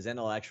name is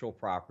intellectual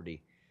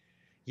property.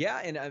 Yeah,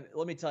 and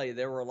let me tell you,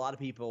 there were a lot of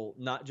people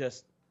not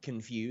just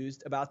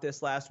confused about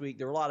this last week.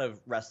 There were a lot of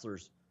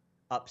wrestlers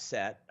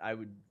upset.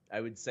 I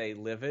would say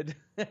livid.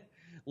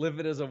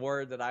 Livid is a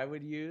word that I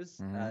would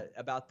use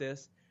about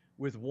this.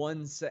 With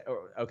one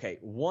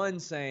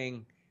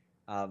saying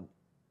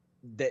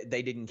that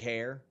they didn't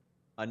care.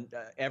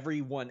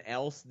 Everyone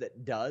else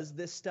that does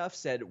this stuff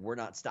said we're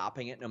not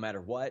stopping it no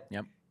matter what.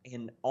 Yep.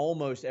 And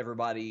almost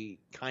everybody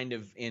kind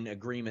of in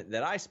agreement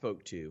that I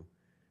spoke to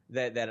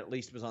that at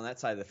least was on that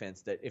side of the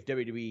fence that if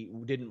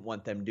WWE didn't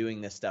want them doing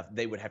this stuff,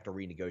 they would have to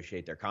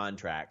renegotiate their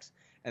contracts.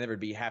 And there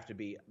would have to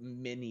be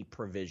many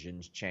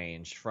provisions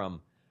changed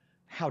from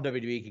how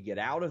WWE could get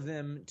out of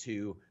them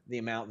to the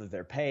amount that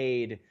they're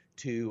paid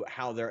to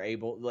how they're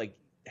able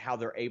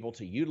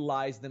to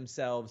utilize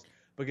themselves,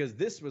 because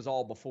this was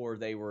all before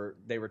they were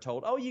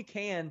told, oh, you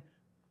can,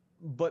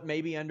 but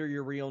maybe under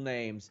your real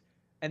names.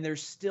 And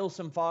there's still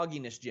some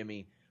fogginess,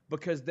 Jimmy,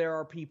 because there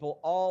are people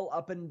all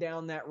up and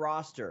down that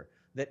roster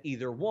that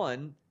either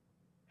one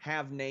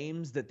have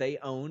names that they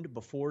owned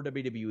before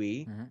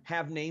WWE,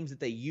 have names that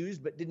they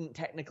used but didn't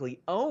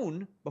technically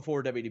own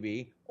before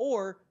WWE,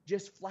 or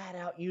just flat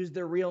out used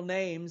their real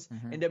names,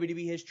 and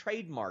WWE has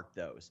trademarked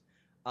those.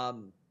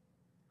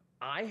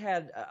 I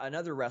had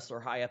another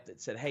wrestler high up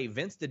that said, hey,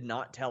 Vince did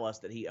not tell us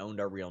that he owned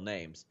our real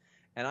names.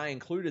 And I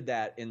included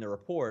that in the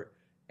report,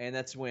 and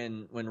that's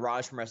when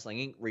Raj from Wrestling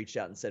Inc. reached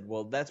out and said,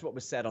 well, that's what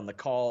was said on the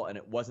call, and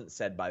it wasn't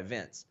said by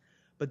Vince.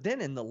 But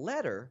then in the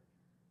letter,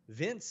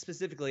 Vince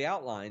specifically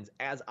outlines,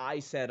 as I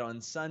said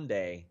on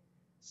Sunday.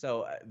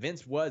 So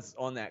Vince was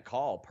on that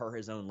call per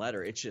his own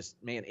letter. It's just,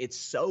 man, it's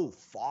so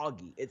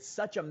foggy. It's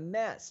such a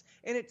mess.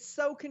 And it's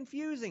so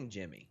confusing,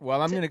 Jimmy.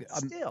 Well,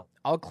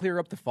 I'll clear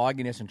up the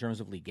fogginess in terms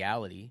of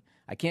legality.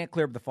 I can't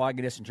clear up the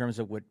fogginess in terms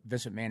of what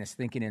Vince McMahon is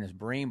thinking in his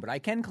brain, but I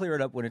can clear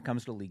it up when it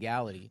comes to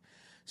legality.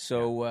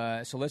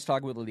 So so let's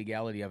talk about the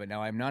legality of it.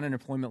 Now, I'm not an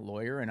employment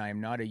lawyer, and I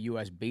am not a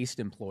U.S.-based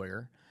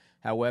employer.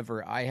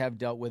 However, I have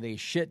dealt with a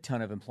shit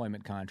ton of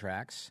employment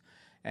contracts,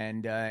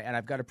 and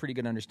I've got a pretty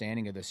good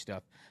understanding of this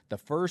stuff. The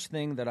first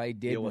thing that I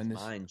did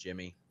mine,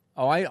 Jimmy.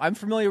 Oh, I'm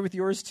familiar with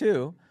yours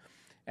too.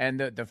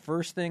 And the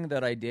first thing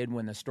that I did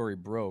when the story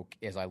broke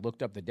is I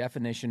looked up the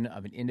definition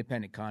of an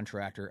independent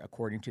contractor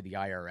according to the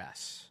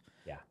IRS.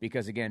 Yeah.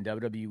 Because, again,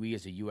 WWE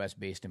is a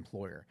U.S.-based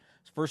employer.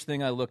 First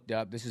thing I looked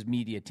up, this is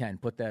Media 10.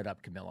 Put that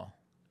up, Camilo.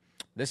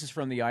 This is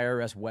from the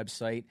IRS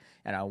website,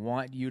 and I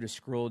want you to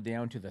scroll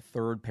down to the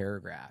third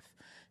paragraph.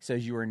 It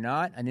says you are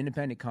not an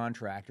independent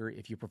contractor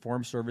if you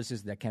perform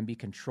services that can be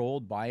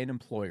controlled by an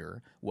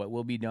employer, what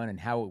will be done and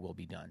how it will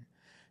be done.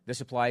 This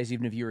applies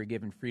even if you are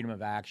given freedom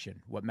of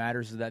action. What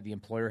matters is that the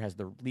employer has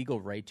the legal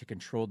right to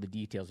control the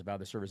details of how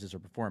the services are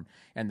performed.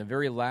 And the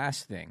very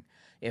last thing,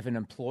 if an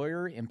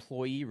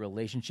employer-employee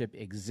relationship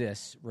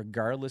exists,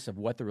 regardless of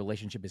what the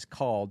relationship is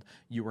called,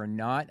 you are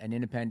not an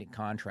independent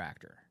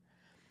contractor.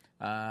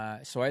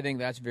 So I think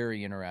that's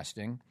very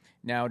interesting.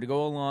 Now, to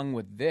go along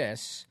with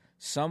this,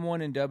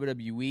 someone in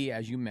WWE,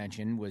 as you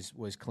mentioned,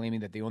 was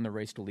claiming that they own the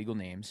rights to legal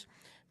names.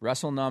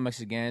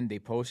 WrestleNomics, again, they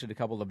posted a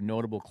couple of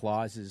notable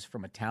clauses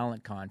from a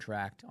talent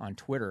contract on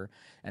Twitter,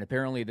 and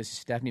apparently this is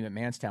Stephanie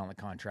McMahon's talent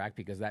contract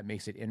because that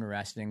makes it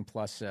interesting,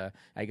 plus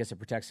I guess it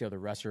protects the other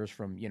wrestlers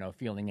from,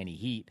 feeling any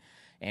heat.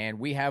 And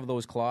we have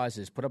those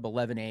clauses. Put up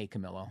 11A,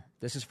 Camillo.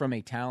 This is from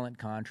a talent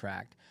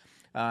contract.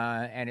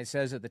 And it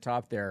says at the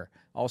top there,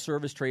 all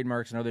service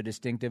trademarks and other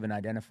distinctive and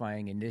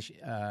identifying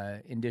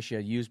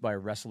indicia used by a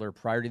wrestler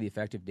prior to the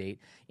effective date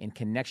in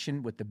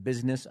connection with the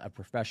business of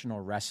professional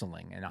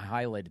wrestling. And I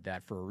highlighted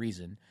that for a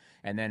reason.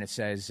 And then it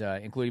says,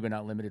 including but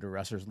not limited to a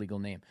wrestler's legal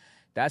name.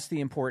 That's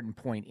the important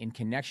point, in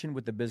connection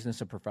with the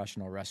business of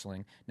professional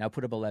wrestling. Now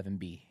put up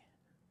 11B.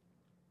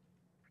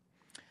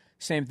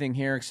 Same thing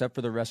here, except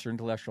for the wrestler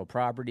intellectual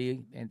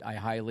property, and I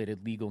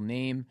highlighted legal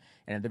name,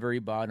 and at the very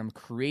bottom,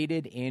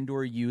 created and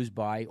or used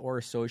by or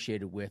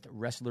associated with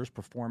wrestlers'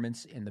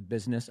 performance in the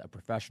business of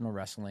professional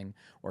wrestling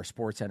or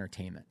sports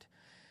entertainment.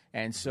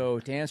 And so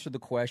to answer the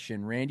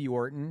question, Randy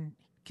Orton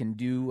can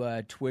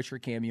do Twitch or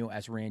Cameo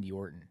as Randy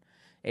Orton.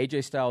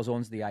 AJ Styles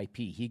owns the IP.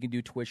 He can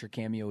do Twitch or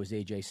Cameo as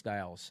AJ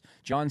Styles.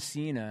 John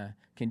Cena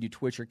can do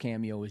Twitch or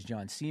Cameo as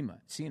John Cena.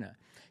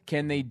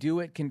 Can they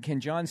do it?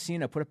 Can John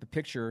Cena put up a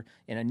picture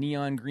in a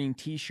neon green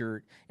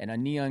T-shirt and a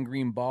neon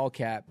green ball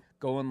cap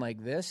going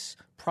like this?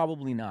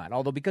 Probably not.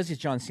 Although because he's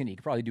John Cena, he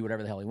can probably do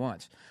whatever the hell he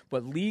wants.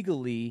 But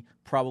legally,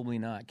 probably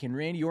not. Can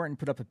Randy Orton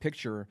put up a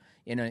picture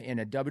in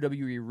a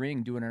WWE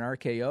ring doing an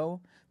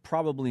RKO?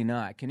 Probably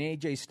not. Can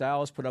AJ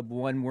Styles put up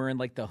one wearing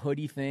like the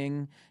hoodie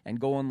thing and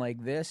going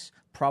like this?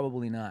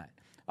 Probably not.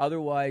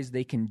 Otherwise,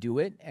 they can do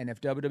it. And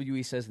if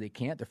WWE says they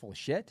can't, they're full of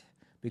shit.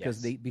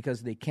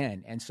 Because they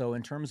can. And so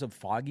in terms of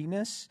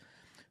fogginess,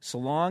 so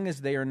long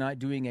as they are not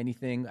doing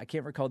anything, I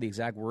can't recall the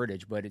exact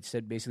wordage, but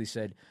it basically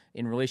said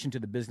in relation to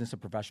the business of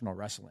professional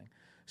wrestling.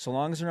 So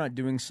long as they're not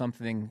doing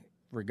something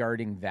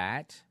regarding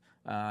that,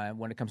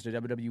 when it comes to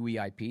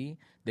WWE IP,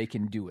 they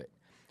can do it.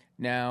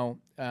 Now,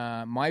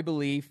 my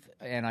belief,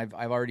 and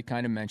I've already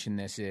kind of mentioned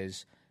this,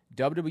 is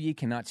WWE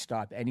cannot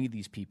stop any of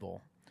these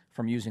people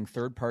from using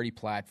third-party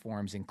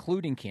platforms,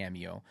 including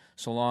Cameo,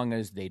 so long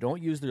as they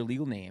don't use their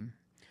legal name.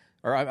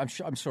 Or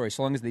I'm sorry,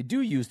 so long as they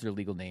do use their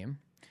legal name,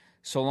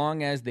 so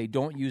long as they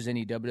don't use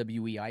any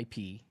WWE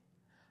IP,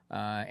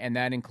 and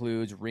that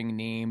includes ring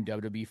name,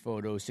 WWE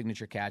photos,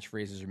 signature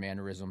catchphrases or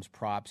mannerisms,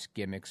 props,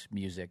 gimmicks,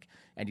 music,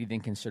 anything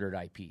considered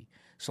IP.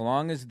 So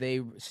long as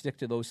they stick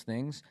to those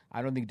things,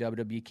 I don't think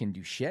WWE can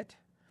do shit.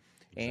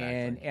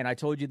 Exactly. And I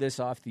told you this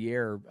off the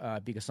air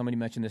because somebody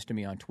mentioned this to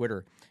me on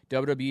Twitter.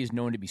 WWE is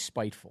known to be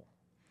spiteful.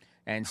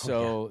 And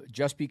so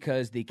just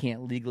because they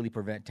can't legally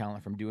prevent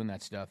talent from doing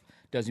that stuff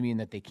doesn't mean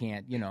that they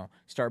can't,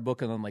 start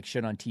booking them like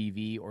shit on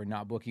TV or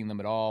not booking them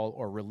at all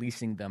or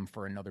releasing them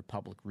for another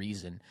public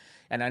reason.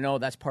 And I know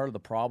that's part of the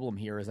problem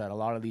here is that a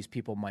lot of these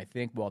people might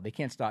think, well, they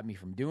can't stop me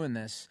from doing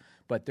this,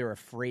 but they're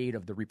afraid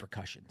of the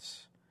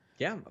repercussions.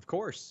 Yeah, of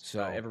course.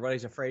 So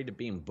everybody's afraid of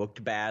being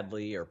booked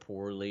badly or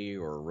poorly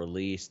or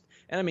released.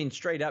 And I mean,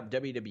 straight up,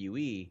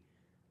 WWE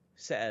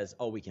says,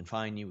 oh, we can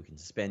fine you, we can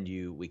suspend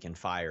you, we can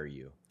fire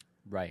you.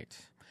 Right.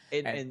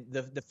 And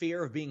the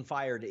fear of being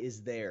fired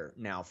is there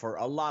now for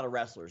a lot of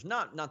wrestlers,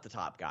 not the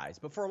top guys,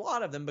 but for a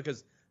lot of them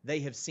because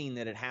they have seen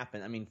that it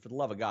happen. I mean, for the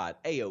love of God,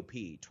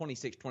 AOP,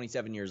 26,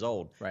 27 years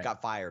old,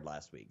 got fired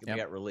last week. They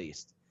got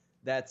released.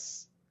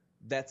 That's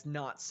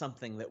not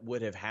something that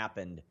would have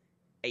happened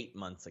 8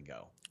 months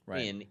ago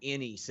in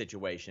any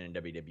situation in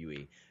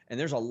WWE. And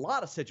there's a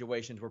lot of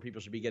situations where people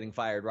should be getting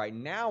fired right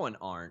now and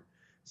aren't.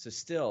 So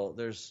still,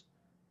 there's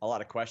a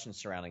lot of questions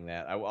surrounding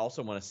that. I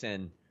also want to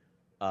send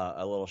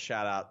a little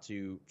shout out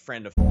to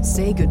friend of.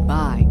 Say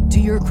goodbye to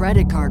your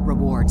credit card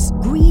rewards.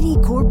 Greedy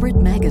corporate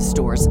mega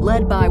stores,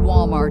 led by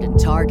Walmart and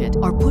Target,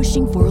 are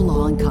pushing for a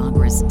law in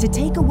Congress to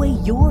take away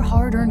your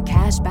hard-earned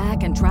cash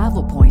back and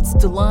travel points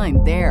to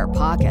line their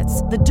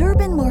pockets. The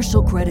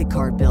Durbin-Marshall credit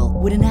card bill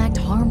would enact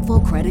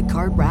harmful credit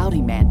card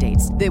routing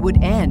mandates that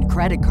would end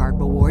credit card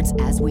rewards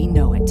as we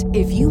know it.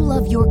 If you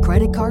love your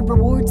credit card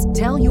rewards,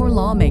 tell your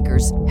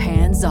lawmakers,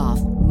 hands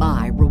off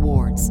my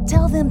rewards.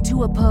 Tell them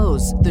to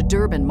oppose the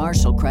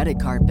Durbin-Marshall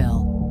credit card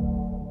bill.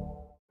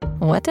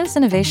 What does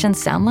innovation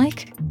sound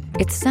like?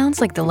 It sounds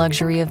like the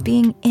luxury of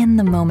being in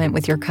the moment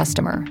with your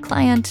customer,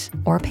 client,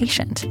 or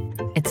patient.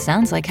 It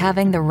sounds like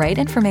having the right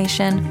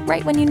information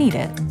right when you need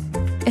it.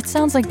 It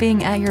sounds like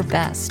being at your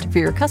best for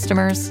your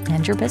customers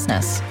and your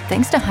business,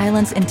 thanks to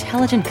Hyland's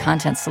intelligent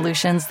content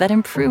solutions that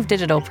improve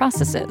digital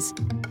processes.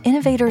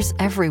 innovators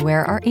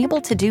everywhere are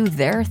able to do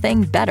their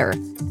thing better,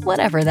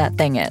 whatever that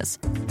thing is.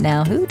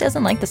 Now, who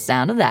doesn't like the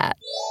sound of that?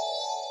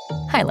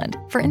 Hyland,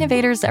 for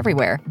innovators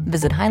everywhere,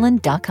 visit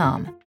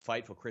hyland.com.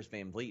 Fightful Chris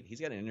Van Vliet, he's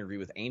got an interview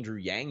with Andrew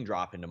Yang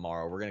dropping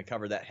tomorrow. We're going to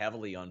cover that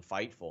heavily on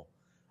Fightful.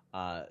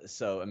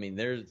 So, I mean,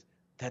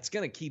 that's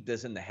going to keep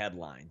this in the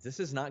headlines. This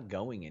is not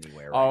going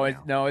anywhere right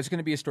now. No, it's going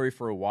to be a story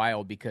for a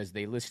while because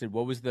they listed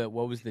what was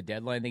the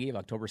deadline they gave,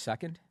 October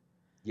 2nd?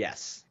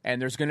 Yes.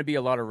 And there's going to be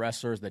a lot of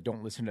wrestlers that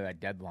don't listen to that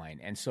deadline.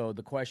 And so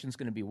the question is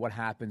going to be what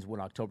happens when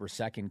October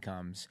 2nd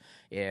comes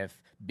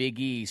if Big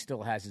E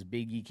still has his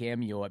Big E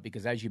cameo up,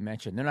 because as you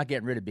mentioned, they're not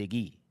getting rid of Big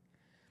E.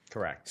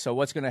 Correct. So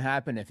what's going to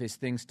happen if his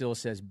thing still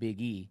says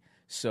Big E?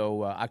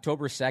 So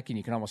October 2nd,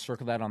 you can almost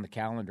circle that on the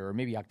calendar, or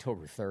maybe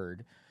October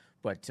 3rd.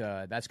 But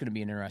that's going to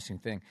be an interesting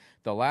thing.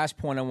 The last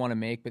point I want to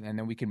make, and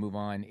then we can move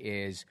on,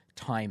 is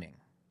timing.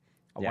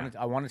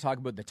 I want to talk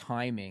about the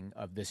timing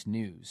of this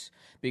news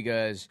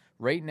because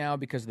right now,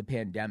 because of the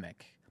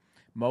pandemic,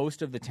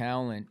 most of the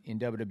talent in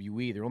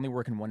WWE, they're only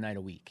working one night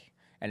a week.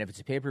 And if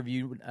it's a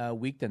pay-per-view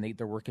week, then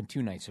they're working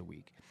 2 nights a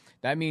week.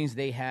 That means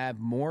they have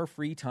more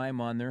free time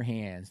on their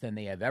hands than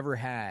they have ever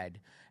had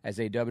as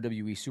a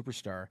WWE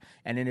superstar.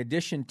 And in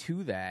addition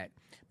to that,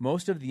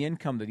 most of the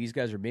income that these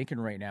guys are making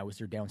right now is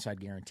their downside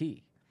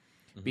guarantee.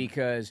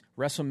 Because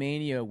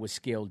WrestleMania was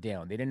scaled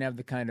down. They didn't have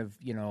the kind of,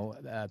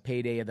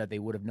 payday that they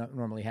would have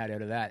normally had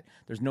out of that.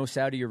 There's no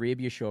Saudi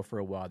Arabia show for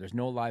a while. There's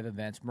no live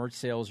events. Merch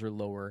sales are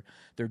lower.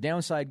 Their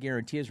downside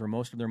guarantee is where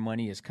most of their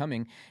money is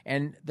coming.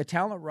 And the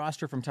talent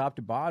roster from top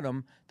to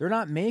bottom, they're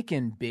not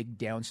making big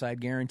downside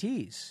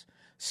guarantees.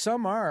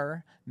 Some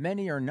are,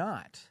 many are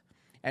not.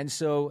 And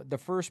so the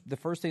first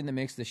thing that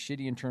makes this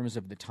shitty in terms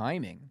of the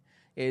timing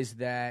is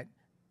that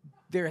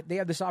they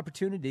have this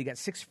opportunity. They got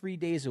 6 free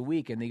days a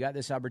week, and they got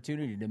this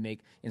opportunity to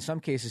make, in some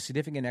cases,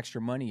 significant extra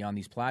money on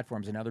these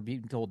platforms, and now they're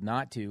being told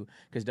not to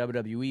because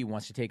WWE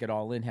wants to take it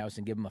all in-house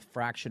and give them a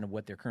fraction of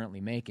what they're currently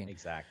making.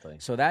 Exactly.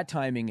 So that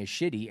timing is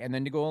shitty. And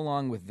then to go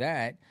along with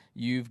that,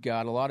 you've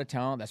got a lot of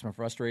talent that's been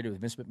frustrated with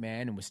Vince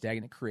McMahon and with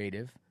stagnant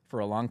creative for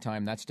a long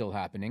time. That's still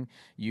happening.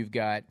 You've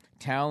got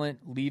talent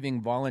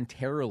leaving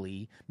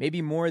voluntarily,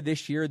 maybe more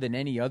this year than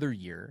any other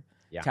year.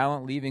 Yeah.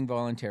 Talent leaving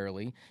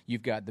voluntarily.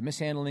 You've got the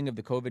mishandling of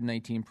the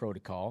COVID-19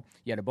 protocol.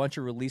 You had a bunch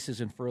of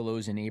releases and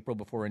furloughs in April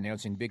before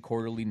announcing big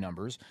quarterly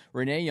numbers.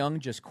 Renee Young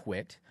just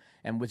quit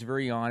and was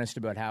very honest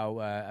about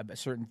how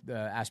certain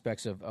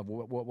aspects of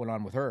what went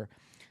on with her.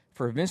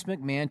 For Vince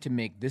McMahon to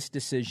make this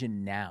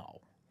decision now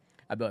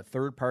about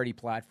third-party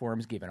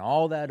platforms, given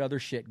all that other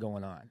shit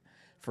going on,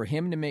 for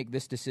him to make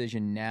this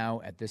decision now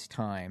at this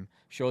time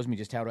shows me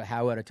just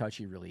how out of touch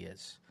he really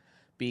is.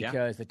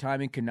 Because the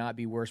timing could not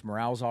be worse.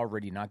 Morale's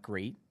already not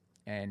great,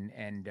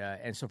 and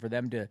so for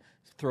them to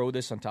throw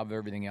this on top of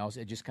everything else,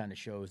 it just kind of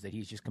shows that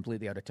he's just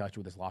completely out of touch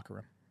with his locker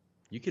room.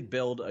 You could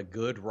build a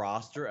good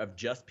roster of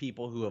just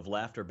people who have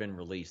left or been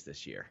released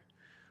this year.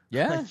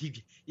 Yeah,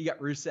 you got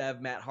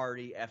Rusev, Matt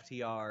Hardy,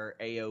 FTR,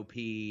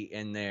 AOP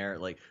in there.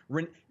 Like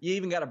you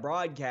even got a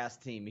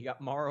broadcast team. You got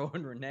Mauro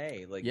and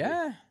Renee.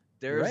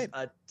 There's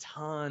a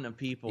ton of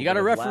people. You got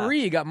a referee.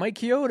 Left. You got Mike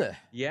Chioda.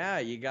 Yeah,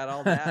 you got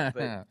all that,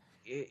 but.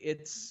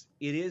 It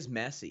is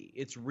messy.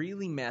 It's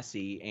really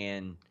messy,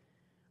 and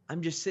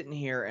I'm just sitting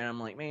here, and I'm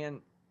like,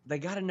 man, they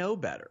got to know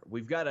better.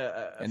 We've got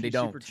a few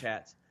super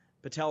chats.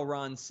 Patel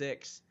Ron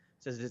 6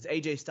 says, does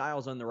AJ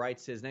Styles own the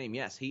rights to his name?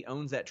 Yes, he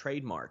owns that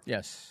trademark.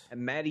 Yes. And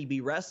Maddie B.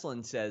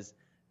 Wrestling says,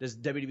 does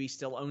WWE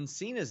still own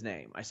Cena's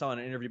name? I saw in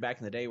an interview back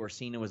in the day where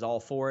Cena was all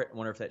for it. I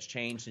wonder if that's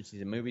changed since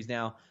he's in movies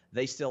now.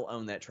 They still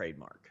own that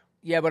trademark.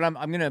 Yeah, but I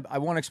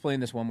want to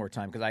explain this one more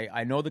time because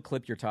I know the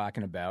clip you're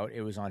talking about.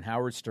 It was on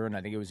Howard Stern.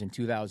 I think it was in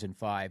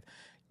 2005.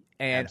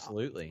 And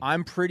absolutely.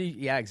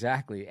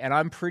 Exactly. And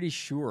I'm pretty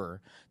sure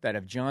that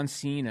if John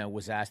Cena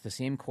was asked the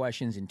same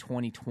questions in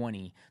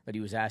 2020 that he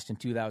was asked in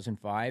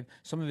 2005,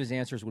 some of his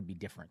answers would be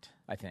different,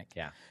 I think.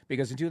 Yeah.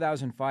 Because in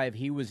 2005,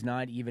 he was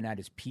not even at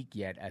his peak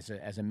yet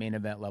as a main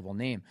event level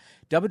name.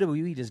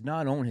 WWE does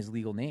not own his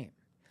legal name.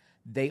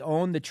 They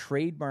own the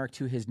trademark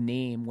to his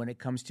name when it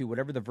comes to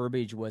whatever the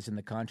verbiage was in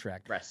the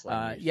contract.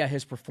 Wrestling.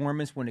 His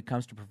performance when it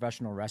comes to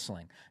professional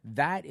wrestling.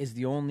 That is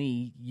the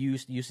only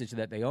usage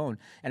that they own.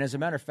 And as a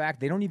matter of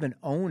fact, they don't even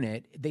own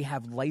it. They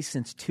have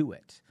license to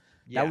it.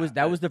 Yeah,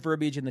 that was the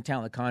verbiage in the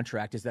talent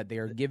contract, is that they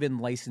are given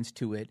license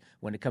to it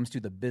when it comes to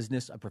the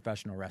business of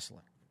professional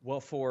wrestling. Well,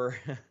 for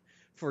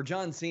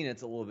John Cena,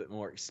 it's a little bit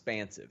more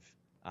expansive.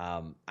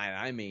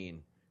 I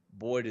mean,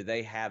 boy, do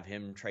they have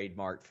him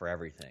trademarked for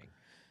everything.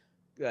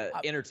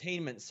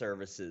 Entertainment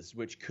services,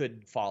 which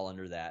could fall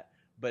under that,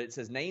 but it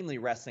says namely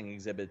wrestling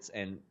exhibits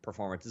and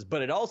performances. But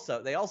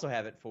they also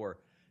have it for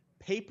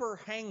paper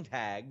hang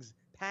tags,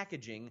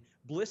 packaging,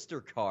 blister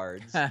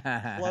cards,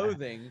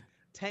 clothing,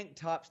 tank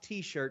tops,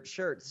 T-shirts,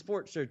 shirts,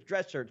 sports shirts,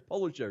 dress shirts,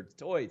 polo shirts,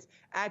 toys,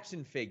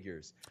 action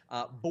figures,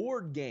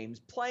 board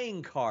games,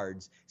 playing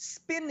cards,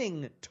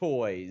 spinning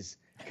toys,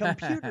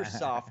 computer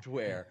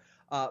software,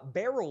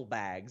 barrel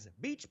bags,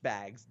 beach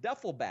bags,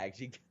 duffel bags.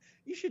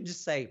 You should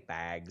just say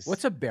bags.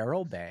 What's a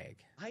barrel bag?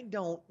 I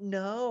don't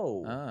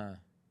know.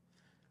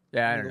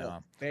 Yeah, I don't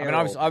know.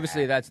 I mean,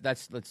 obviously that's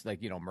like,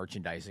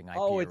 merchandising IP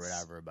or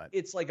whatever. But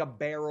it's like a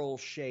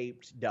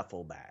barrel-shaped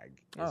duffel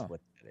bag is what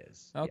it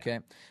is. Okay. Yeah.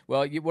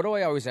 Well, what do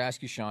I always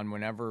ask you, Sean,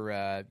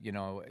 whenever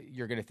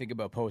you're going to think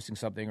about posting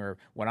something, or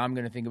when I'm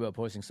going to think about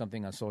posting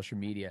something on social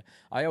media?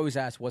 I always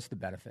ask, what's the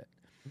benefit?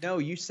 No,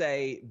 you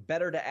say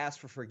better to ask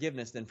for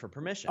forgiveness than for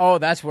permission. Oh,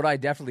 that's what I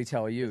definitely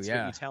tell you. That's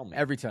what you tell me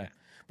every time. Yeah.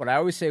 But I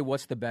always say,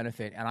 what's the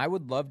benefit? And I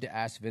would love to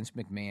ask Vince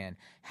McMahon,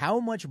 how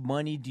much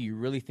money do you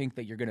really think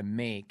that you're going to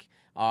make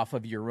off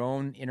of your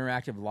own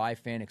interactive live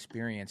fan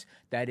experience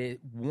that it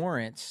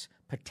warrants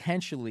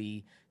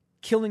potentially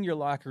killing your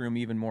locker room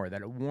even more,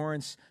 that it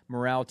warrants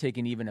morale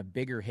taking even a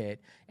bigger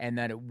hit, and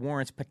that it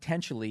warrants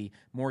potentially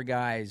more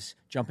guys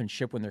jumping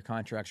ship when their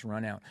contracts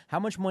run out? How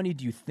much money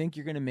do you think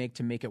you're going to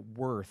make it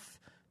worth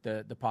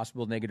the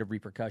possible negative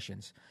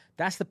repercussions?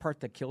 That's the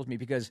part that kills me,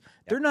 because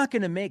they're not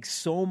going to make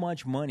so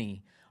much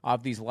money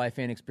off these live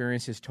fan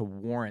experiences to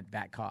warrant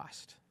that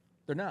cost.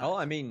 They're not. Oh,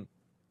 I mean,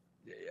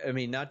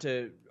 not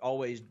to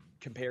always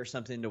compare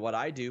something to what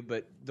I do,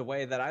 but the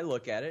way that I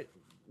look at it,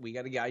 we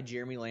got a guy,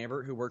 Jeremy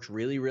Lambert, who works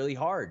really, really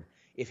hard.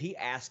 If he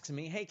asks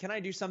me, hey, can I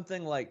do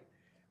something like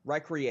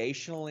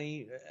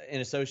recreationally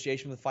in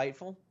association with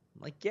Fightful?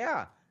 I'm like,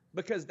 yeah,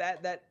 because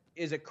that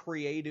is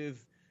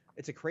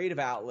it's a creative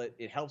outlet.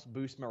 It helps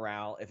boost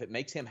morale. If it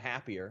makes him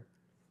happier,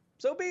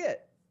 so be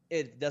it.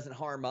 It doesn't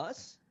harm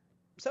us,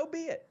 so be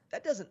it.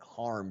 That doesn't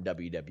harm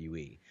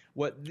WWE.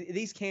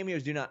 These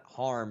cameos do not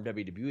harm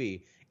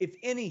WWE. If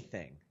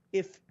anything,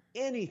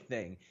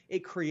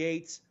 it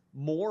creates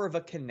more of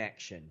a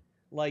connection.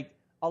 Like,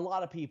 a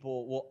lot of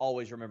people will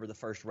always remember the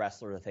first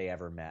wrestler that they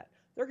ever met.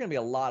 There are going to be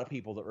a lot of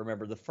people that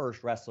remember the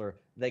first wrestler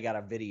they got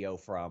a video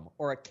from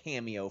or a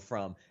cameo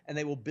from, and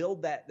they will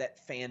build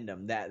that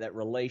fandom, that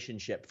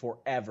relationship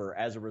forever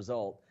as a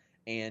result,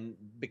 and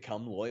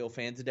become loyal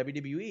fans of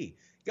WWE.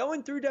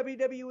 Going through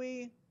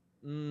WWE,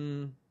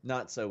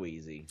 not so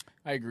easy.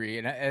 I agree.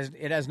 And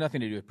it has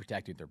nothing to do with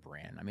protecting their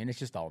brand. I mean, it's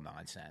just all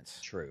nonsense.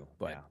 True.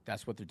 But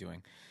that's what they're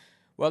doing.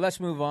 Well, let's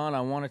move on.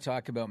 I want to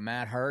talk about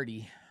Matt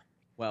Hardy.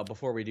 Well,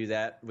 before we do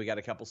that, we got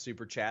a couple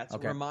super chats.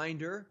 Okay.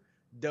 Reminder,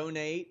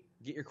 donate,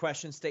 get your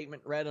question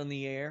statement read on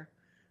the air.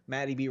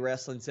 Matty B.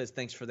 Wrestling says,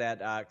 thanks for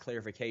that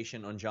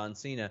clarification on John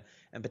Cena.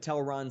 And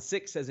Patel Ron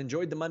 6 says,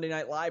 enjoyed the Monday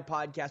Night Live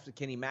podcast with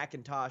Kenny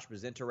McIntosh. It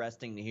was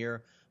interesting to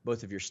hear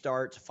both of your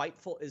starts.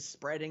 Fightful is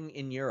spreading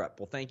in Europe.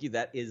 Well, thank you.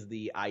 That is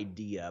the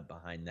idea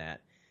behind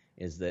that,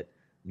 is that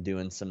I'm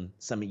doing some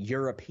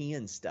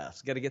European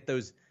stuff. Got to get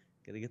those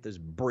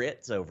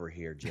Brits over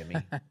here, Jimmy.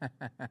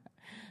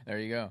 There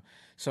you go.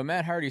 So,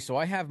 Matt Hardy,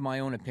 I have my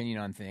own opinion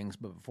on things,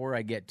 but before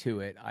I get to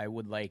it, I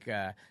would like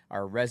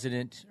our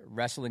resident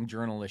wrestling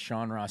journalist,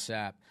 Sean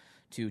Rossap,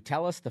 to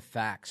tell us the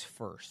facts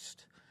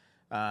first.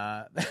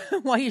 Why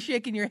are you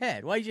shaking your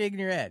head?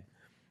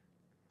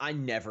 I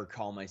never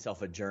call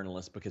myself a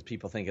journalist because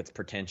people think it's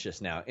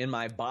pretentious now. In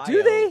my bio,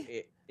 do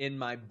they? In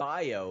my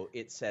bio,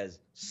 it says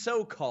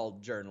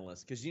so-called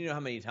journalist, because you know how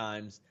many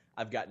times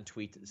I've gotten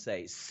tweets that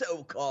say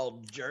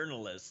so-called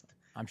journalist.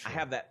 I'm sure. I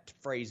have that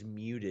phrase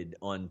muted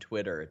on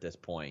Twitter at this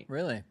point.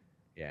 Really?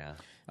 Yeah.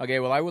 Okay,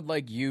 well, I would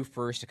like you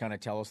first to kind of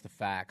tell us the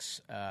facts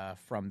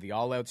from the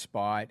all-out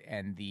spot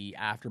and the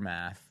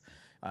aftermath,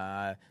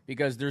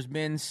 because there's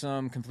been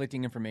some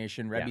conflicting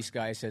information. Rebby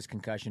Sky says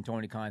concussion.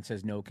 Tony Khan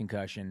says no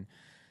concussion.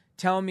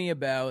 Tell me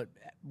about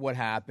what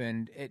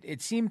happened.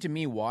 It seemed to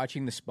me,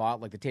 watching the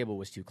spot, like the table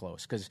was too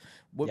close, because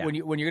when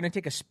you're going to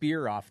take a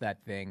spear off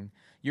that thing,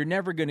 you're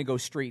never going to go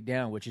straight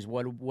down, which is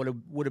what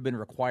would have been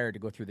required to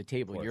go through the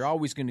table. You're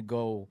always going to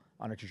go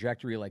on a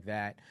trajectory like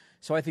that.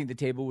 So I think the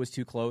table was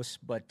too close.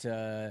 But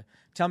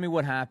tell me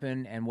what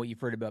happened and what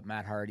you've heard about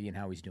Matt Hardy and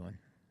how he's doing.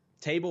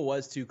 Table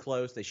was too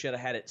close. They should have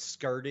had it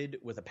skirted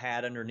with a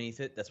pad underneath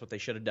it. That's what they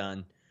should have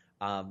done.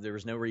 There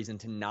was no reason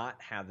to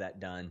not have that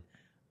done.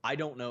 I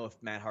don't know if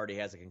Matt Hardy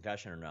has a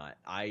concussion or not.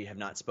 I have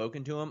not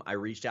spoken to him. I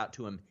reached out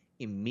to him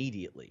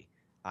immediately.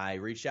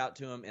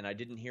 And I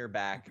didn't hear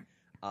back.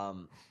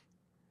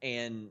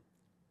 And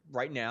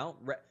right now,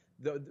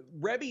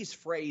 Rebby's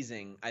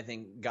phrasing, I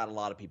think, got a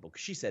lot of people.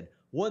 Because she said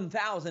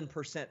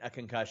 1,000% a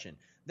concussion.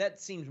 That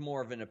seems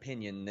more of an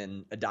opinion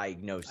than a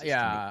diagnosis.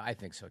 Yeah, to me. I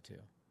think so too.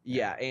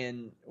 Yeah,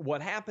 and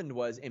what happened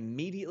was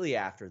immediately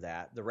after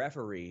that, the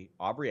referee,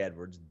 Aubrey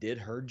Edwards, did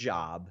her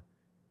job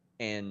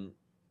and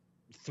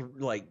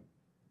let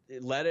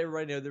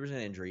everybody know there was an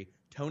injury.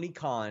 Tony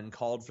Khan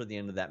called for the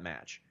end of that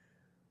match.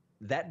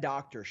 That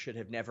doctor should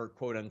have never,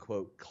 quote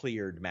unquote,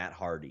 cleared Matt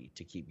Hardy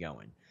to keep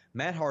going.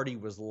 Matt Hardy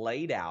was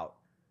laid out,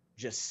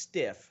 just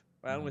stiff.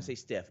 I don't want to say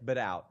stiff, but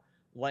out,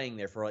 laying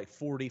there for like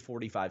 40,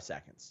 45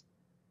 seconds.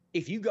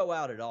 If you go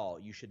out at all,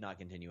 you should not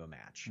continue a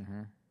match.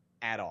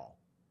 At all.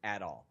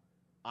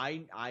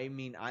 I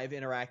mean, I've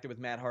interacted with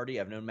Matt Hardy.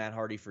 I've known Matt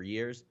Hardy for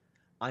years.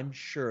 I'm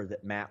sure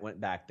that Matt went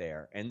back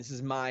there, and this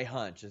is my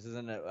hunch. This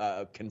isn't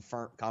a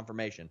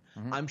confirmation.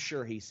 I'm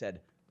sure he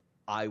said,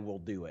 I will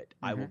do it.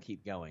 I will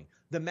keep going.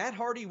 The Matt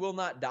Hardy will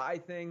not die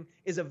thing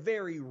is a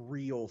very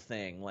real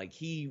thing. Like,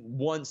 he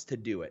wants to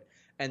do it.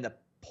 And the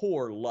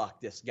poor luck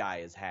this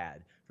guy has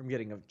had from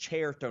getting a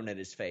chair thrown at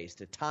his face,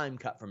 to time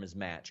cut from his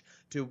match,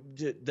 to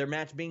their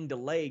match being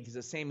delayed because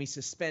of Sammy's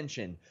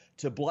suspension,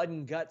 to Blood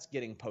and Guts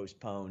getting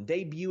postponed,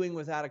 debuting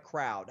without a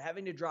crowd,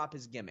 having to drop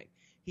his gimmick.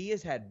 He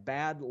has had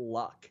bad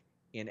luck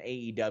in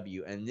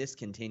AEW, and this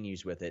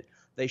continues with it.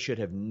 They should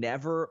have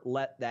never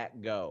let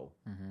that go.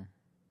 Mm-hmm.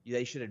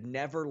 They should have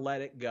never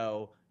let it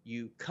go.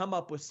 You come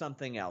up with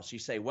something else. You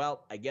say,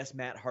 well, I guess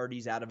Matt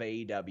Hardy's out of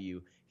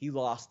AEW. He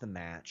lost the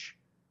match.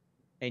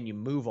 And you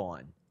move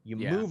on.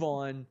 Move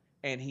on,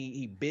 and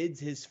he bids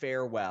his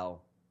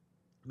farewell.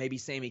 Maybe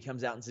Sammy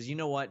comes out and says, you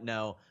know what?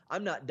 No,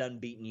 I'm not done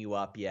beating you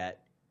up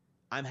yet.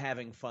 I'm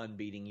having fun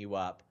beating you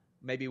up.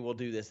 Maybe we'll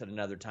do this at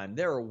another time.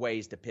 There are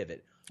ways to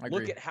pivot.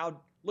 Look at how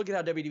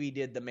WWE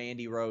did the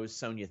Mandy Rose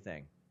Sonya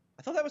thing.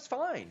 I thought that was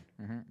fine,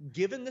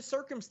 given the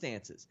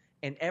circumstances.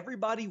 And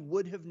everybody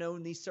would have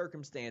known these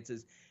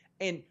circumstances.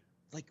 And,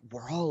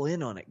 we're all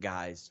in on it,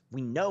 guys.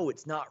 We know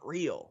it's not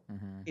real.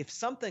 Mm-hmm. If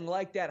something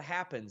like that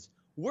happens,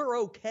 we're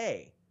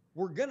okay.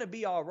 We're going to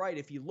be all right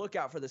if you look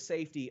out for the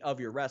safety of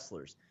your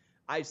wrestlers.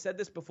 I've said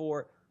this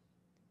before.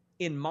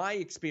 In my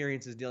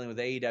experiences dealing with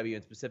AEW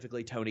and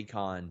specifically Tony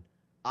Khan,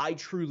 I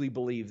truly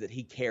believe that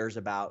he cares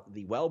about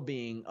the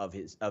well-being of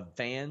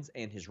fans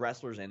and his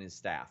wrestlers and his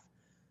staff.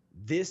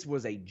 This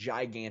was a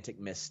gigantic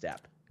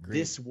misstep. Agreed.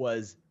 This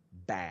was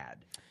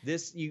bad.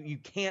 This you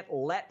can't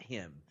let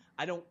him.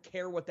 I don't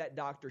care what that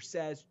doctor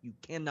says. You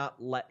cannot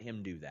let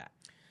him do that.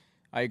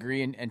 I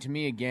agree. And to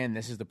me, again,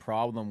 this is the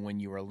problem when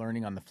you are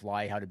learning on the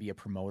fly how to be a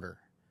promoter.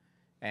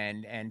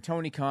 And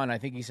Tony Khan, I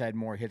think he's had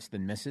more hits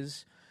than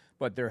misses.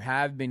 But there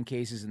have been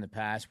cases in the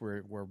past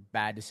where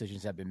bad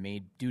decisions have been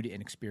made due to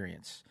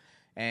inexperience.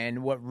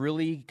 And what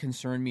really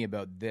concerned me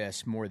about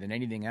this more than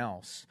anything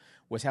else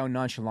was how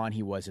nonchalant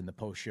he was in the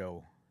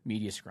post-show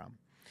media scrum.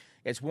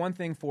 It's one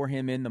thing for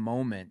him in the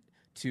moment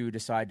to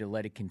decide to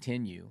let it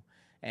continue.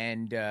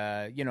 And,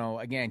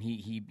 again,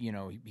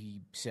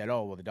 he said,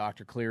 oh, well, the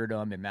doctor cleared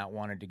him and Matt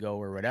wanted to go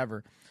or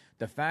whatever.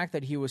 The fact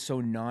that he was so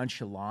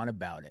nonchalant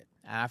about it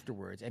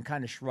afterwards and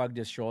kind of shrugged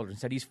his shoulders and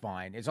said he's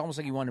fine. It's almost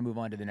like he wanted to move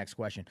on to the next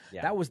question.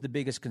 Yeah. That was the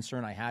biggest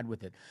concern I had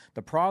with it.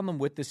 The problem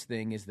with this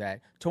thing is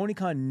that Tony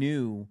Khan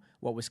knew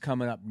what was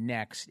coming up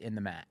next in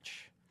the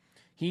match.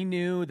 He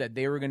knew that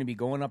they were going to be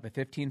going up a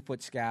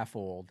 15-foot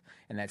scaffold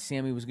and that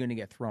Sammy was going to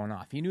get thrown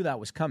off. He knew that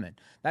was coming.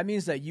 That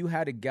means that you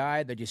had a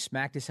guy that just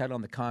smacked his head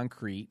on the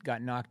concrete,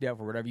 got knocked out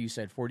for whatever you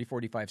said, 40,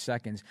 45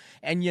 seconds,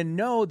 and you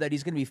know that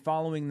he's going to be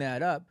following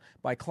that up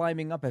by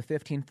climbing up a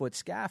 15-foot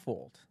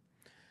scaffold.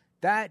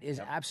 That is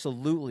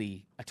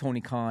absolutely a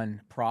Tony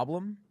Khan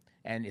problem,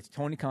 and it's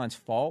Tony Khan's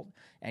fault,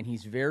 and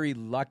he's very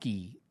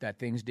lucky that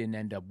things didn't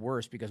end up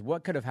worse, because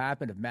what could have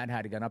happened if Matt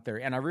had gone up there?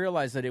 And I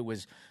realized that it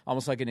was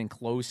almost like an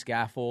enclosed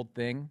scaffold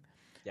thing.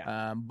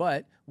 Yeah.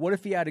 But what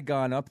if he had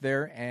gone up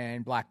there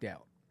and blacked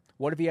out?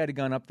 What if he had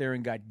gone up there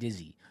and got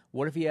dizzy?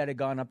 What if he had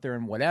gone up there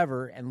and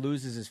whatever and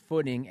loses his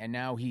footing and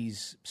now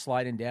he's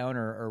sliding down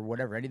or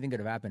whatever? Anything could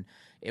have happened.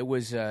 It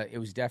was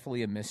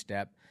definitely a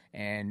misstep.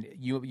 And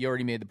you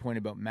already made the point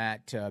about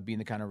Matt being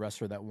the kind of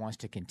wrestler that wants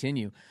to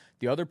continue.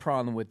 The other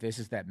problem with this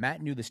is that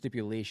Matt knew the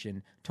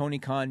stipulation. Tony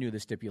Khan knew the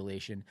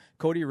stipulation.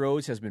 Cody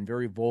Rhodes has been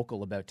very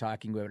vocal about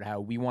talking about how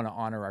we want to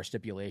honor our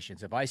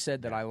stipulations. If I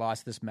said that I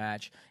lost this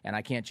match and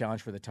I can't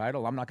challenge for the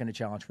title, I'm not going to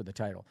challenge for the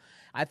title.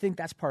 I think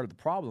that's part of the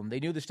problem.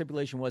 They knew the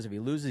stipulation was if he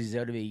loses, he's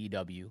out of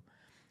AEW.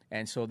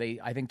 And so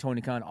I think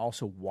Tony Khan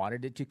also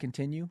wanted it to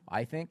continue,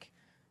 I think.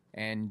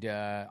 And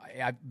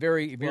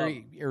very,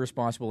 very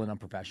irresponsible and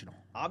unprofessional.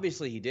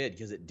 Obviously, he did,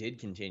 because it did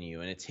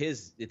continue, and it's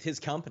his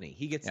company.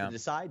 He gets to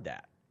decide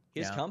that.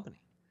 His company.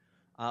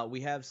 We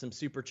have some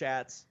super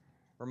chats.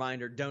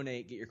 Reminder: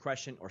 donate, get your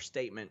question or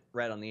statement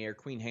read on the air.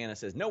 Queen Hannah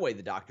says, "No way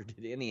the doctor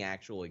did any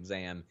actual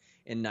exam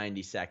in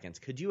 90 seconds."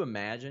 Could you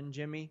imagine,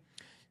 Jimmy?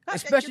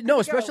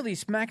 Especially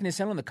smacking his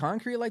head on the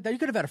concrete like that. You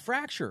could have had a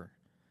fracture.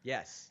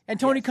 Yes. And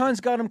Tony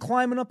Khan's got him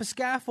climbing up a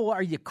scaffold.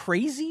 Are you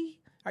crazy?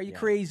 Are you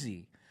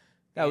crazy?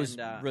 That was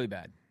really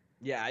bad.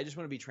 Yeah, I just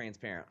want to be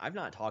transparent. I've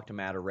not talked to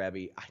Matt or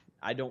Rebby.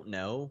 I don't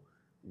know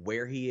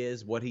where he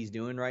is, what he's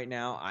doing right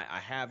now. I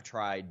have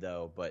tried,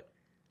 though, but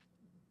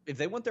if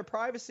they want their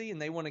privacy and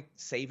they want to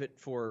save it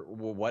for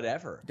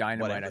whatever.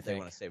 Dynamite, I think. They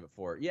want to save it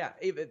for. Yeah,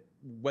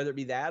 whether it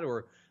be that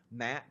or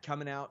Matt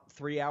coming out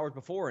 3 hours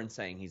before and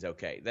saying he's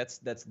okay. That's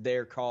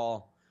their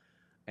call,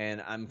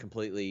 and I'm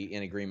completely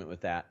in agreement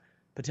with that.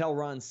 Patel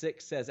Ron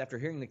 6 says, after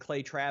hearing the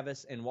Clay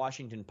Travis and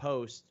Washington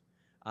Post,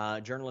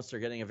 journalists are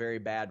getting a very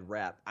bad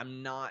rep.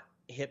 I'm not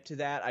hip to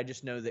that. I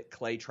just know that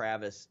Clay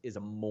Travis is a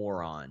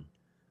moron.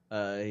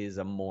 He's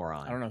a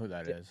moron. I don't know who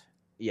that is.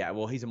 Yeah,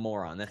 well, he's a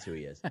moron. That's who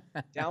he is.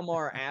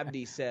 Dalmar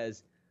Abdi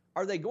says,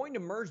 are they going to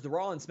merge the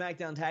Raw and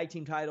SmackDown tag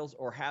team titles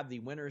or have the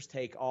winners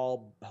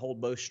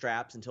hold both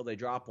straps until they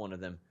drop one of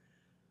them?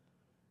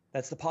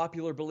 That's the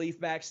popular belief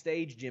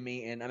backstage,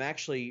 Jimmy, and I'm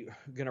actually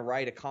going to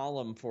write a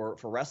column for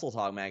Wrestle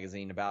Talk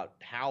magazine about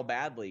how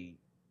badly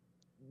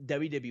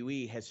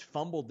WWE has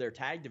fumbled their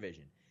tag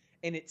division.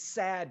 And it's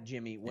sad,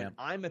 Jimmy, when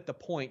I'm at the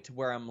point to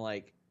where I'm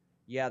like,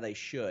 yeah, they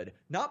should.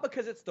 Not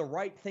because it's the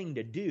right thing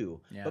to do,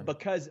 but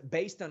because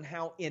based on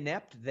how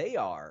inept they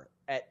are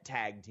at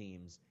tag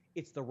teams,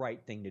 it's the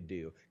right thing to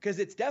do. Because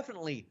it's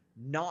definitely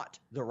not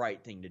the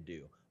right thing to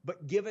do.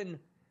 But given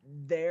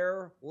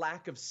their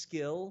lack of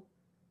skill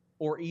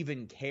or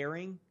even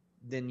caring,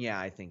 then yeah,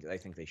 I think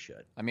they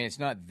should. I mean, it's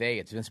not they,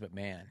 it's Vince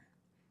McMahon.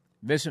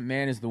 Vince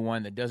McMahon is the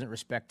one that doesn't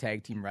respect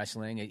tag team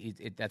wrestling.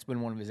 That's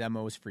been one of his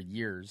MOs for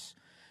years.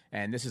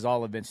 And this is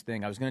all a Vince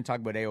thing. I was going to talk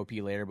about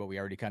AOP later, but we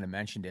already kind of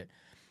mentioned it.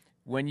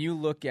 When you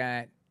look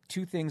at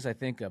two things I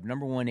think of,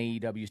 number one,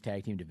 AEW's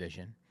tag team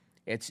division.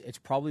 It's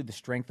probably the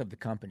strength of the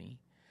company.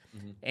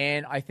 Mm-hmm.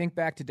 And I think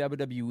back to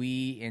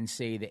WWE in,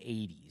 say, the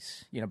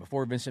 80s,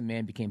 before Vince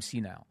McMahon became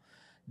senile.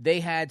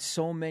 They had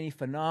so many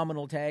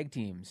phenomenal tag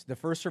teams. The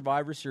first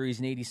Survivor Series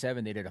in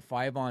 87, they did a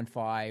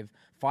 5-on-5,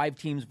 5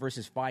 teams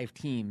versus 5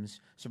 teams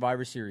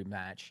Survivor Series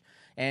match.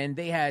 And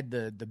they had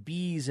the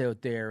Bees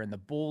out there and the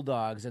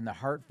Bulldogs and the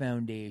Hart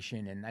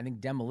Foundation, and I think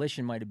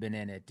Demolition might have been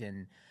in it,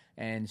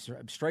 and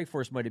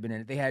Strikeforce might have been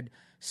in it. They had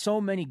so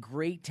many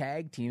great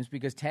tag teams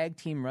because tag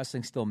team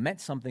wrestling still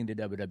meant something to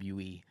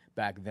WWE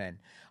back then.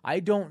 I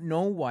don't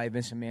know why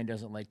Vince McMahon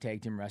doesn't like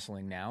tag team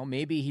wrestling now.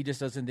 Maybe he just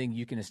doesn't think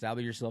you can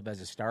establish yourself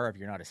as a star if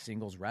you're not a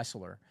singles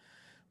wrestler.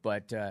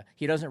 But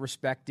he doesn't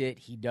respect it.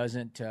 He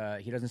doesn't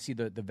see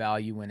the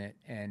value in it,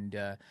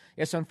 and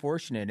it's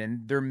unfortunate.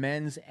 And their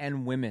men's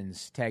and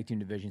women's tag team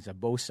divisions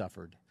have both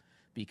suffered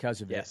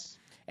because of it.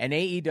 And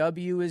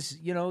AEW is,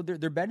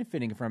 they're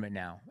benefiting from it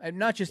now. And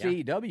not just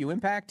AEW,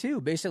 Impact too.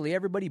 Basically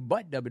everybody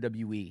but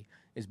WWE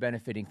is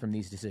benefiting from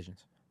these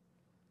decisions.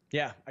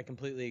 Yeah, I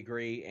completely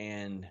agree.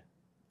 And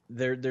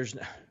there's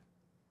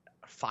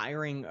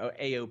firing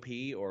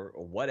AOP or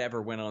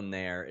whatever went on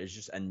there is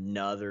just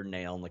another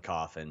nail in the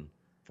coffin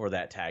for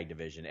that tag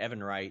division.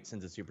 Evan Wright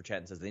sends a super chat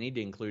and says they need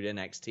to include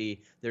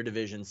NXT. Their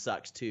division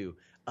sucks too.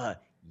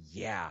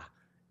 Yeah,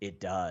 it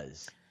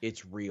does.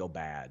 It's real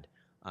bad.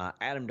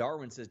 Adam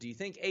Darwin says, do you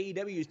think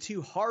AEW is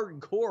too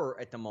hardcore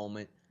at the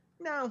moment?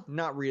 No,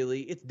 not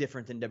really. It's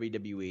different than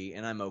WWE,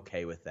 and I'm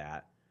okay with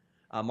that.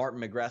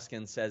 Martin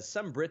McGreskin says,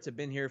 some Brits have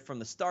been here from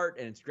the start,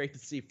 and it's great to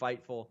see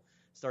Fightful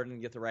starting to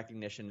get the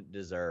recognition it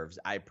deserves.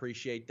 I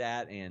appreciate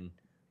that, and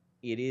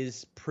it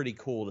is pretty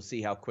cool to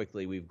see how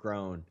quickly we've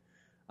grown.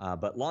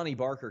 But Lonnie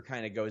Barker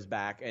kind of goes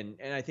back, and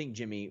I think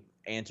Jimmy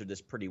answered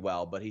this pretty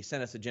well, but he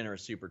sent us a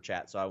generous super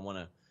chat, so I want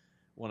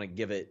to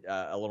give it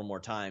a little more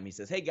time. He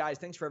says, hey, guys,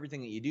 thanks for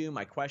everything that you do.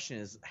 My question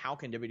is, how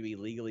can WWE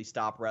legally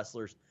stop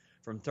wrestlers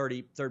from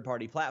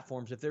third-party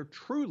platforms if they're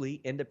truly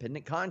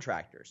independent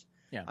contractors?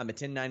 Yeah. I'm a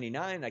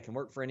 1099. I can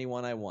work for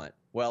anyone I want.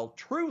 Well,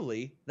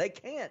 truly, they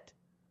can't.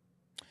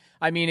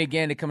 I mean,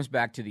 again, it comes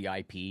back to the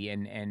IP,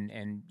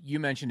 and you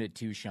mentioned it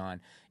too,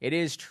 Sean. It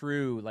is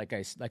true, like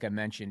I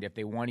mentioned, if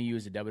they want to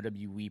use a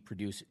WWE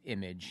produced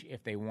image,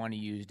 if they want to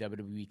use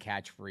WWE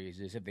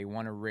catchphrases, if they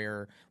want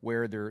to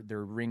wear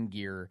their ring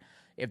gear,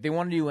 if they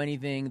want to do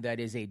anything that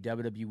is a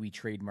WWE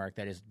trademark,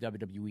 that is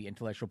WWE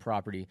intellectual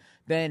property,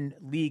 then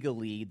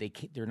legally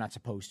they're not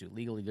supposed to.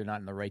 Legally, they're not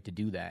in the right to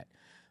do that.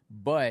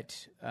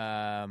 But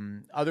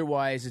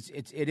otherwise,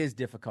 it is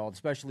difficult,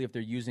 especially if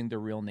they're using their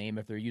real name,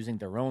 if they're using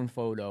their own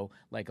photo,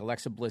 like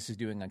Alexa Bliss is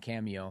doing on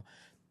Cameo.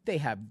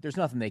 There's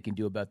nothing they can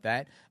do about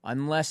that,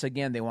 unless,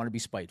 again, they want to be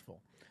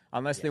spiteful.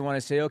 Unless they want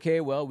to say, okay,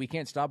 well, we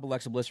can't stop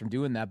Alexa Bliss from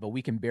doing that, but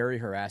we can bury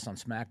her ass on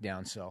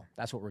SmackDown, so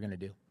that's what we're going to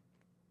do.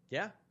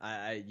 Yeah,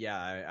 I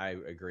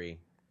agree.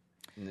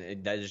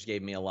 That just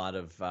gave me a lot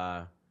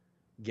of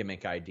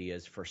gimmick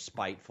ideas for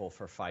spiteful,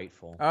 for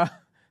fightful.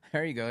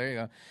 There you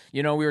go.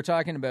 We were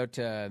talking about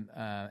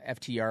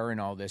FTR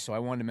and all this, so I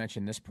wanted to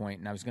mention this point,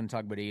 and I was going to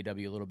talk about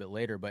AEW a little bit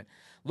later, but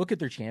look at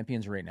their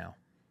champions right now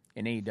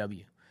in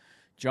AEW.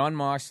 Jon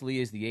Moxley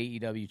is the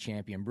AEW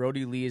champion.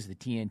 Brody Lee is the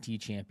TNT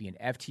champion.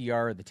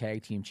 FTR are the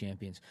tag team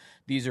champions.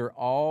 These are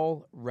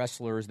all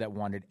wrestlers that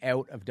wanted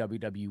out of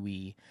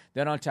WWE.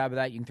 Then on top of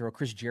that, you can throw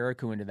Chris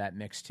Jericho into that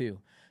mix too.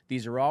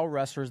 These are all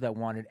wrestlers that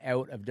wanted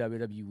out of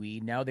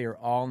WWE. Now they are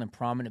all in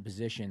prominent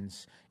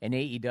positions in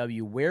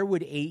AEW. Where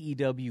would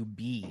AEW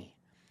be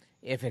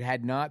if it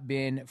had not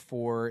been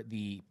for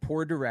the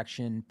poor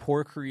direction,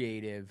 poor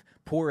creative,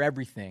 poor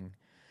everything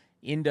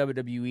in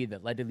WWE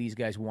that led to these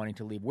guys wanting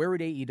to leave? Where would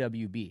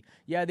AEW be?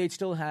 Yeah, they'd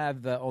still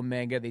have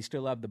Omega, they'd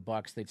still have the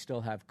Bucks, they'd still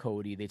have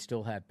Cody, they'd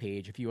still have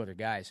Paige, a few other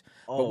guys.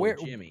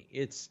 But Jimmy,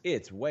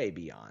 it's way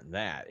beyond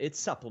that. It's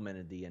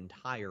supplemented the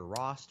entire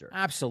roster.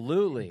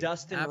 Absolutely.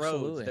 Dustin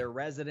Rhodes, their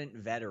resident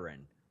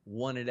veteran,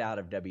 wanted out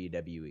of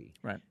WWE.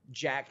 Right.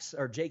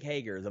 Jake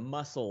Hager, the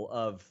muscle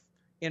of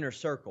Inner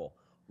Circle,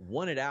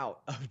 wanted out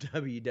of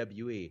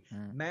WWE.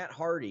 Matt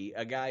Hardy,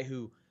 a guy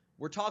who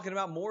we're talking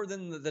about more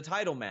than the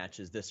title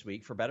matches this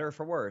week, for better or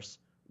for worse,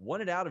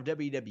 wanted out of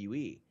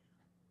WWE.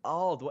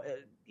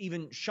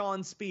 Even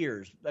Sean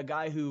Spears, a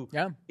guy who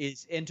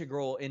is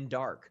integral in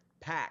Dark.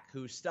 Pac,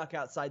 who's stuck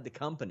outside the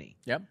company.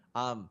 Yep.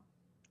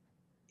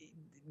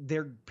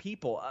 They're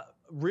people,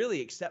 really,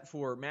 except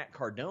for Matt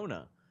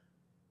Cardona,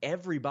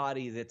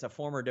 everybody that's a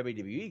former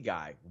WWE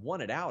guy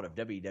wanted out of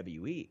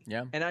WWE.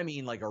 Yeah. And I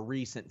mean like a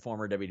recent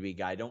former WWE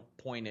guy. Don't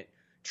point at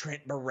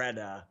Trent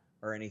Beretta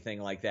or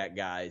anything like that,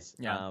 guys.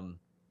 Yeah.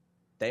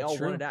 They all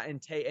true. wanted out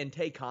and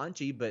Tay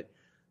Conchi, but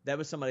that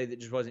was somebody that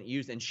just wasn't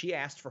used, and she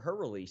asked for her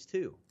release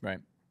too. Right.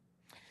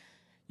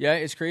 Yeah,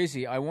 it's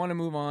crazy. I want to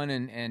move on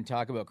and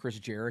talk about Chris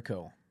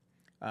Jericho.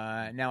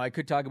 Now, I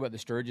could talk about the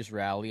Sturgis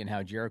rally and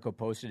how Jericho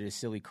posted his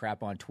silly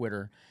crap on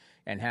Twitter,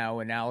 and how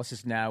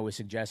Analysis Now is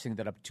suggesting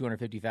that up to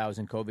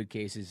 250,000 COVID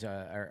cases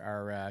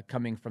are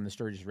coming from the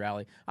Sturgis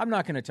rally. I'm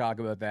not going to talk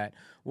about that.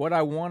 What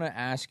I want to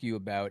ask you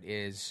about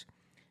is,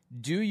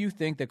 do you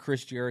think that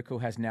Chris Jericho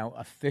has now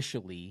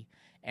officially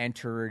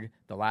entered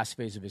the last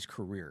phase of his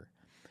career?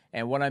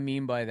 And what I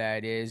mean by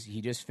that is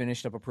he just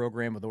finished up a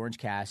program with Orange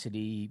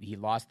Cassidy. He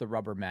lost the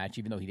rubber match,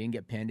 even though he didn't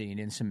get pinned and he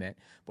didn't submit,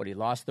 but he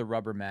lost the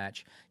rubber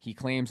match. He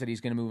claims that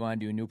he's going to move on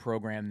to a new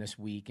program this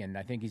week, and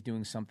I think he's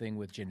doing something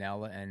with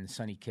Janela and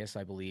Sonny Kiss,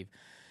 I believe.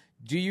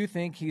 Do you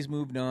think he's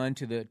moved on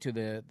to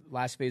the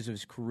last phase of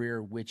his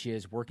career, which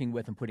is working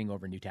with and putting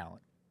over new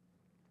talent?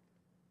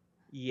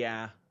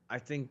 Yeah,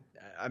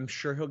 I'm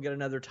sure he'll get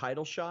another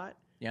title shot.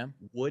 Yeah.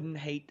 Wouldn't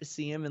hate to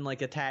see him in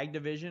like a tag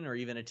division or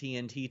even a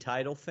TNT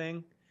title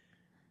thing.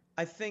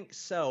 I think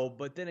so,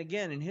 but then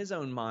again, in his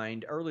own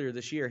mind, earlier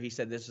this year, he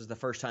said this was the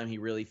first time he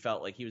really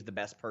felt like he was the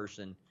best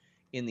person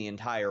in the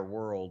entire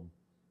world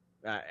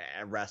at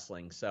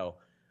wrestling. So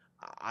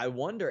I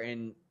wonder,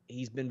 and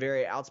he's been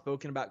very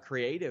outspoken about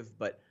creative,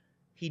 but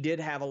he did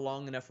have a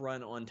long enough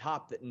run on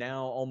top that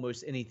now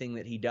almost anything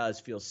that he does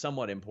feels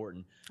somewhat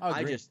important.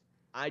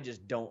 I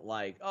just don't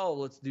like,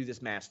 let's do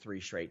this match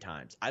 3 straight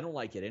times. I don't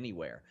like it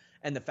anywhere.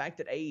 And the fact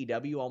that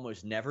AEW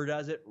almost never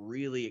does it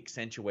really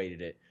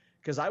accentuated it.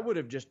 Because I would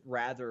have just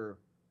rather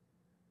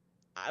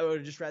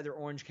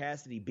Orange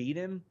Cassidy beat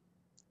him,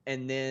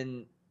 and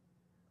then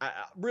I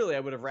would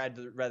have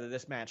rather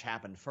this match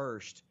happen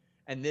first,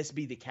 and this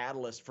be the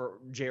catalyst for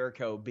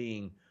Jericho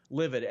being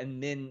livid,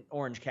 and then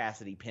Orange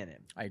Cassidy pin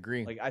him. I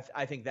agree. Like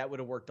I think that would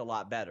have worked a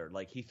lot better.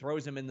 Like he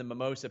throws him in the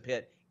mimosa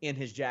pit in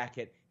his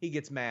jacket. He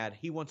gets mad.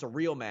 He wants a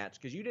real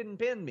match because you didn't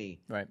pin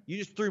me. Right. You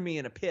just threw me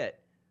in a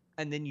pit,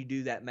 and then you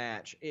do that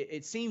match.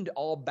 It seemed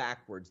all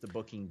backwards. The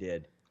booking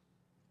did.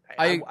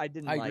 I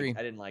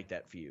didn't like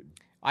that feud.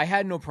 I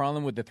had no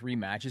problem with the 3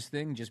 matches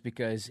thing, just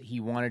because he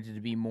wanted it to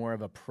be more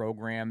of a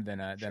program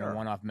than a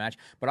one-off match.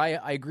 But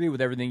I agree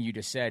with everything you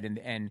just said.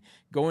 And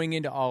going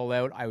into All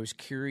Out, I was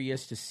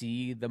curious to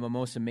see the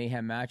Mimosa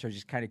Mayhem match. I was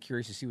just kind of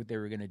curious to see what they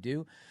were going to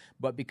do.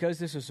 But because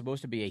this was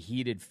supposed to be a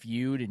heated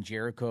feud, and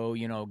Jericho,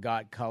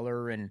 got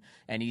color, and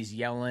he's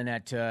yelling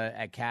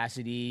at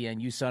Cassidy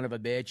and you son of a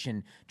bitch,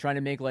 and trying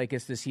to make like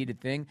it's this heated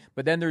thing.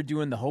 But then they're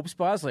doing the hope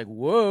spots, like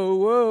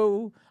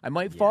whoa, I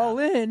might fall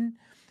in.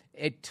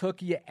 It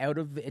took you out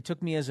of it.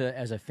 Took me as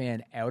a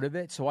fan out of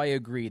it. So I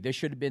agree. This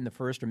should have been the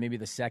first or maybe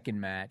the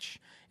second match,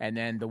 and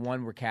then the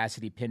one where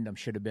Cassidy pinned him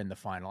should have been the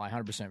final. I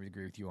 100%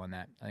 agree with you on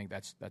that. I think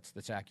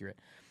that's accurate.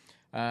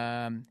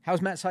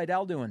 How's Matt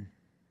Sydal doing?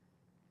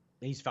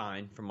 He's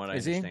fine, from what I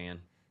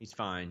understand. He's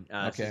fine.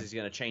 Okay. He's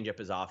going to change up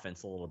his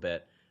offense a little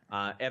bit.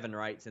 Evan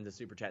writes in the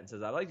Super Chat and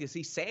says, I'd like to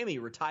see Sammy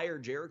retire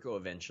Jericho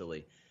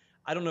eventually.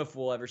 I don't know if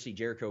we'll ever see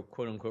Jericho,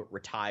 quote-unquote,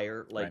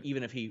 retire.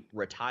 Even if he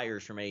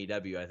retires from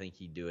AEW, I think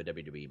he'd do a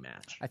WWE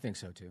match. I think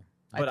so, too.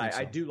 But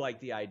I do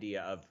like the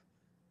idea of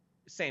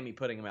Sammy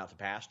putting him out to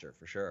pasture,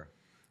 for sure.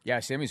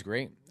 Yeah, Sammy's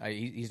great.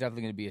 He's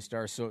definitely going to be a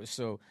star.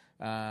 So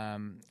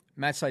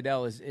Matt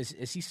Sydal,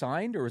 is he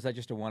signed, or is that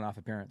just a one-off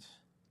appearance?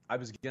 I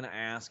was going to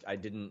ask. I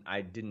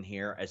didn't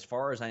hear. As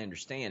far as I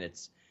understand,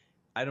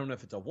 I don't know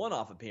if it's a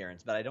one-off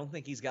appearance, but I don't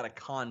think he's got a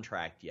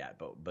contract yet.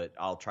 But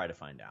I'll try to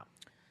find out.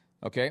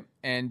 Okay,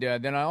 and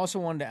then I also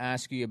wanted to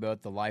ask you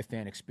about the live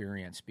fan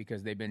experience,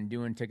 because they've been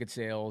doing ticket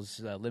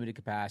sales, limited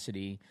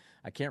capacity.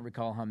 I can't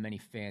recall how many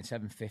fans,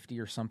 750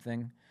 or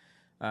something.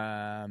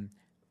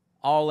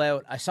 All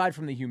Out, aside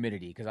from the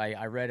humidity, because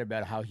I read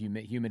about how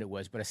humid it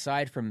was, but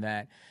aside from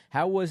that,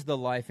 how was the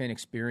live fan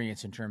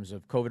experience in terms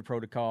of COVID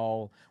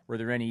protocol? Were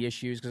there any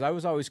issues? Because I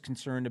was always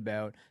concerned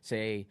about,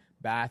 say,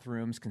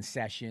 bathrooms,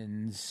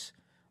 concessions,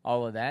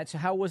 all of that. So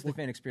how was the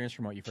fan experience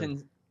from what you've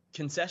heard?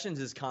 Concessions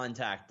is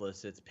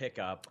contactless. It's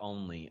pickup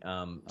only.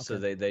 So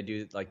they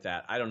do it like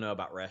that. I don't know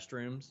about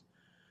restrooms.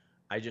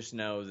 I just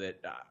know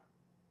that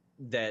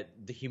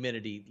the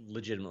humidity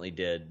legitimately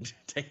did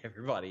take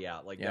everybody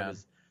out. That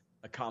was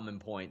a common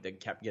point that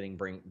kept getting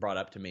brought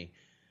up to me.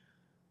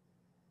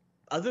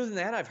 Other than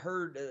that, I've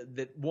heard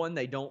that, one,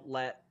 they don't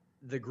let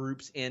the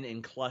groups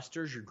in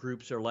clusters. Your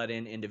groups are let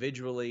in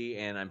individually,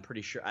 and I'm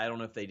pretty sure, I don't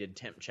know if they did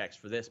temp checks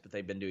for this, but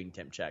they've been doing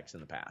temp checks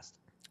in the past.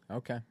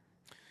 Okay.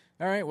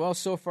 All right, well,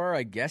 so far,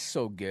 I guess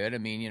so good. I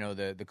mean,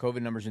 the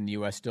COVID numbers in the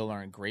U.S. still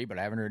aren't great, but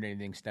I haven't heard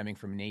anything stemming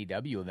from an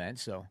AEW event,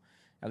 so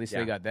at least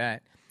they got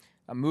that.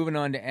 Moving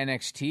on to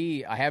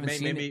NXT, I haven't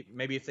seen it.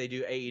 Maybe if they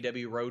do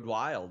AEW Road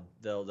Wild,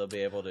 they'll be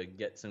able to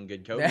get some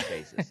good COVID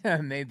cases.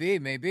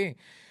 Maybe.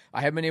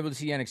 I haven't been able to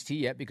see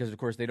NXT yet because, of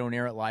course, they don't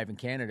air it live in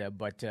Canada,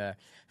 but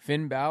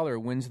Finn Balor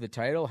wins the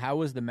title. How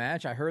was the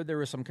match? I heard there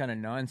was some kind of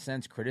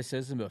nonsense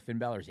criticism about Finn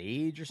Balor's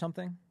age or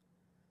something.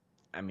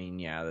 I mean,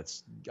 yeah,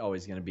 that's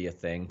always going to be a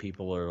thing.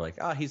 People are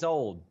like, he's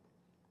old.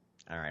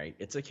 All right.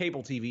 It's a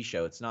cable TV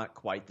show. It's not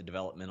quite the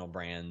developmental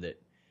brand that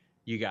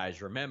you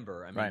guys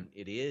remember. I mean,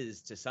 It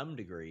is to some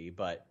degree,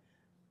 but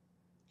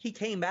he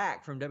came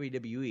back from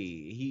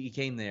WWE. He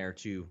came there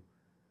to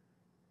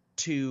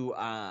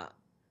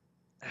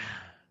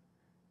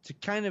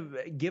kind of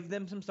give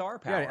them some star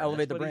power. Yeah,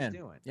 elevate the That's what brand.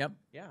 he's doing. Yep.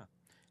 Yeah.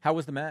 How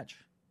was the match?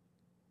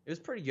 It was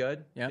pretty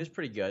good. Yeah. It was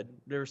pretty good.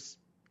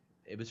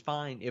 It was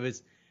fine. It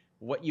was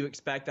what you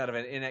expect out of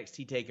an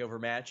NXT TakeOver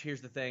match.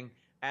 Here's the thing.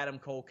 Adam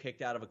Cole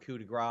kicked out of a coup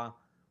de grace.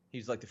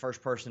 He's like the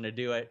first person to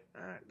do it.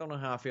 I don't know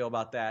how I feel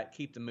about that.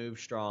 Keep the move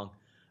strong.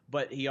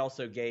 But he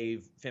also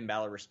gave Finn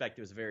Balor respect.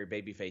 It was a very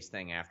babyface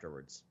thing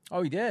afterwards.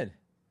 Oh, he did?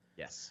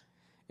 Yes.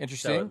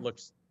 Interesting. So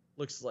it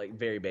looks like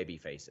very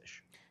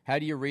babyface-ish. How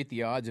do you rate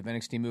the odds of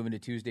NXT moving to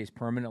Tuesdays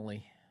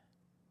permanently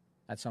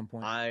at some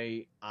point?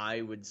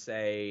 I would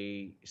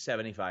say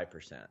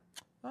 75%.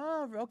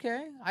 Oh,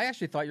 okay. I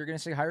actually thought you were going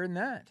to say higher than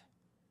that.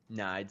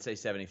 No, I'd say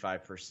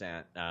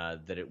 75%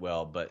 that it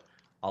will, but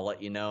I'll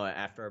let you know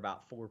after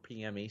about 4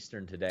 p.m.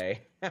 Eastern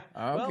today.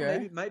 Well,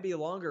 maybe it might be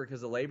longer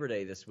because of Labor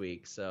Day this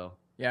week. So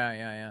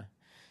Yeah.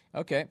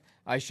 Okay.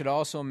 I should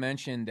also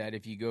mention that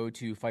if you go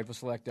to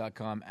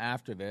FightfulSelect.com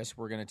after this,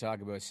 we're going to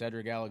talk about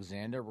Cedric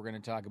Alexander. We're going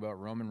to talk about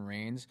Roman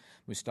Reigns,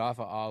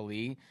 Mustafa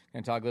Ali.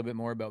 Going to talk a little bit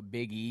more about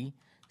Big E.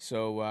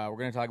 So we're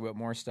going to talk about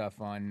more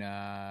stuff on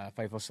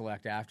Fightful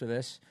Select after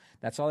this.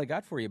 That's all I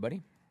got for you,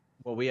 buddy.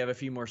 Well, we have a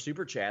few more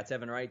super chats.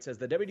 Evan Wright says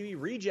the WWE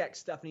reject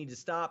stuff needs to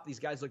stop. These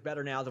guys look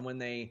better now than when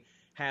they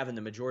have in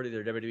the majority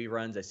of their WWE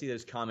runs. I see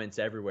those comments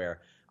everywhere.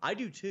 I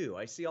do too.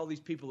 I see all these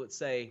people that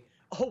say,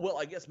 oh, well,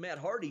 I guess Matt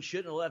Hardy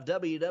shouldn't have left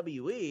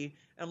WWE.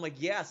 And I'm like,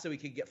 yeah, so he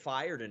could get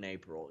fired in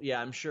April.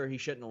 Yeah, I'm sure he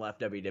shouldn't have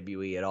left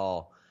WWE at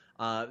all.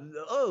 Ty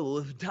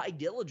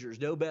Dillinger's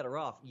no better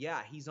off.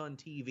 Yeah, he's on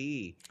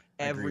TV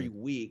every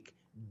week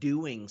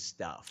doing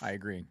stuff. I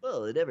agree.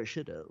 Well, it never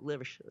should have.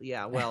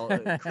 Yeah, well,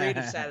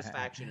 creative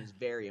satisfaction is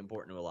very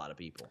important to a lot of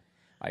people.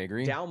 I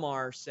agree.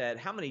 Dalmar said,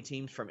 how many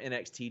teams from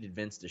NXT did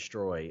Vince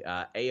destroy?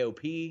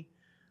 AOP,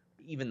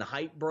 even the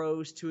Hype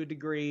Bros to a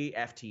degree,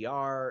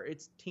 FTR.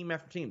 It's team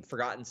after team.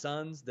 Forgotten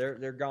Sons,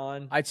 they're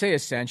gone. I'd say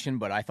Ascension,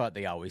 but I thought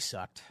they always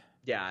sucked.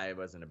 Yeah, I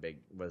wasn't a big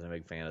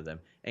fan of them.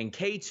 And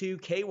K2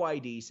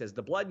 KYD says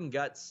the Blood and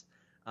Guts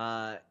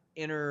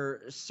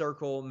inner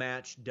circle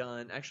match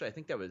done. Actually, I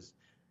think that was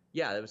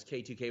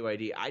K2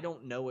 KYD. I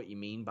don't know what you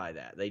mean by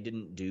that. They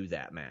didn't do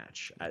that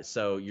match.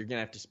 So you're going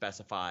to have to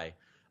specify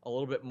a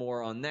little bit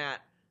more on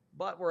that.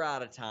 But we're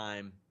out of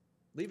time.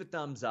 Leave a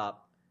thumbs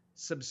up.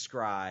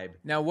 Subscribe.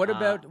 Now, what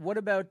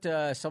about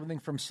something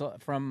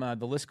from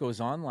The List Goes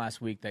On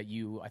last week that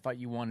I thought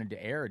you wanted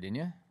to air, didn't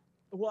you?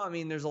 Well, I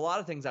mean, there's a lot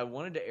of things I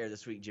wanted to air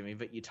this week, Jimmy,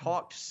 but you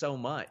talked so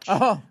much.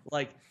 Oh,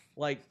 like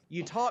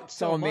you talked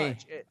so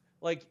much.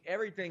 Like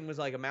everything was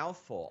like a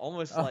mouthful,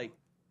 almost like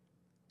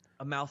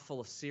a mouthful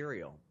of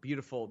cereal.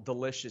 Beautiful,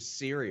 delicious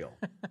cereal.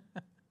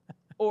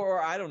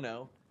 Or I don't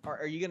know.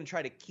 Are you going to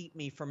try to keep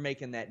me from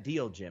making that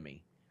deal,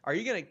 Jimmy? Are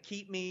you going to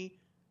keep me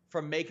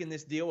from making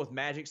this deal with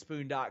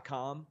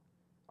MagicSpoon.com?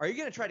 Are you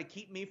going to try to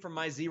keep me from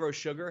my 0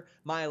 sugar,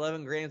 my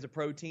 11 grams of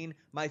protein,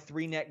 my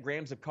 3 net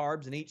grams of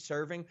carbs in each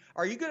serving?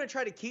 Are you going to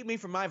try to keep me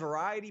from my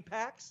variety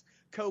packs?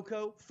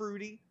 Cocoa,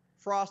 fruity,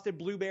 frosted,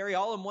 blueberry,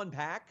 all in one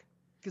pack?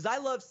 Because I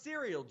love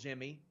cereal,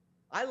 Jimmy.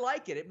 I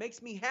like it. It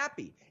makes me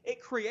happy. It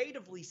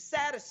creatively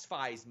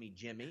satisfies me,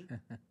 Jimmy.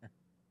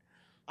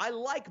 I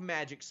like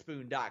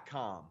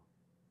MagicSpoon.com,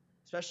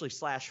 especially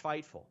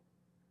 /Fightful.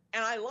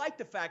 And I like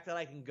the fact that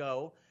I can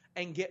go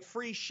and get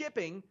free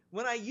shipping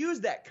when I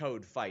use that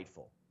code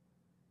FIGHTFUL.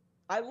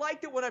 I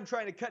like that when I'm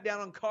trying to cut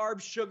down on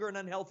carbs, sugar, and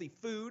unhealthy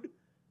food,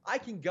 I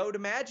can go to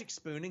Magic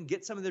Spoon and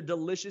get some of their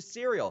delicious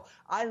cereal.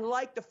 I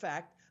like the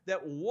fact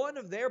that one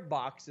of their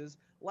boxes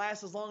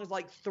lasts as long as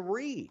like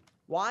 3.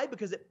 Why?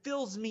 Because it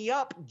fills me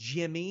up,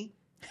 Jimmy.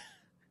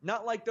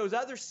 Not like those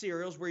other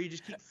cereals where you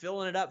just keep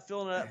filling it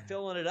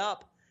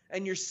up,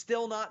 and you're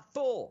still not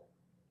full.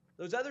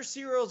 Those other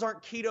cereals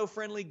aren't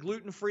keto-friendly,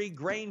 gluten-free,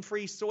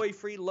 grain-free,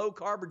 soy-free,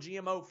 low-carb, or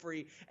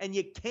GMO-free, and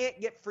you can't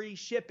get free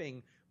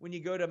shipping when you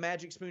go to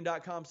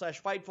MagicSpoon.com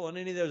 /Fightful and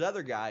any of those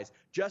other guys,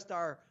 just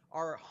our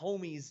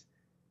homies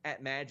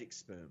at Magic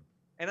Spoon.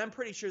 And I'm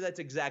pretty sure that's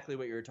exactly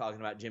what you were talking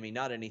about, Jimmy,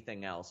 not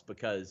anything else,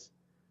 because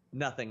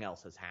nothing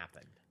else has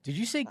happened. Did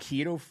you say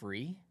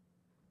keto-free?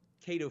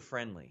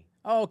 Keto-friendly.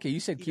 Oh, okay. You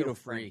said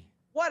keto-free.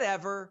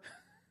 Whatever.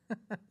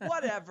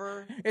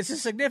 Whatever. It's a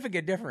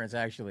significant difference,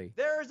 actually.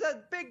 There's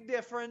a big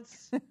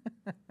difference.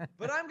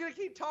 But I'm going to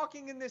keep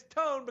talking in this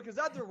tone because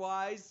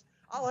otherwise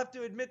I'll have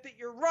to admit that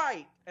you're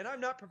right, and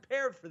I'm not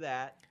prepared for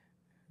that.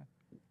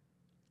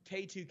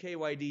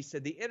 K2KYD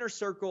said the Inner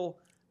Circle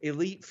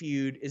Elite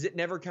feud, is it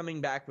never coming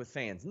back with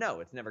fans?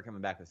 No, it's never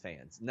coming back with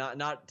fans.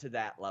 Not to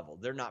that level.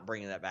 They're not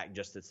bringing that back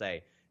just to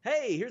say,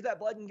 hey, here's that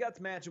blood and guts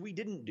match we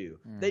didn't do.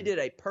 They did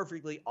a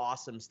perfectly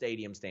awesome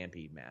Stadium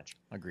Stampede match.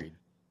 Agreed.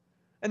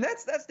 And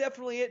that's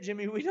definitely it,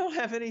 Jimmy. We don't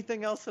have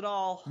anything else at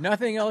all.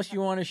 Nothing else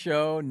you want to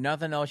show?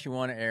 Nothing else you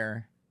want to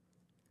air?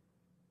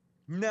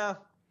 No.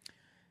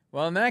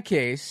 Well, in that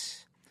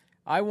case,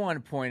 I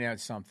want to point out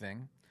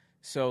something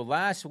So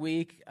last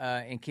week,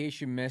 in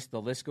case you missed,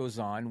 The List Goes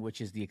On,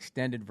 which is the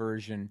extended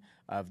version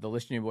of the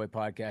Listen to Your Boy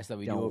podcast that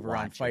we do over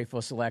on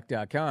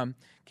FightfulSelect.com. In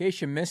case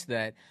you missed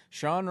that,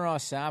 Sean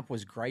Ross Sapp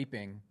was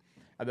griping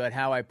about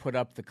how I put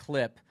up the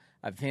clip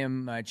of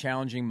him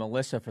challenging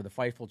Melissa for the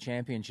Fightful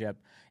Championship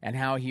and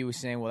how he was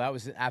saying, well, that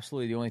was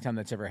absolutely the only time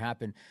that's ever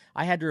happened.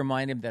 I had to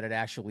remind him that it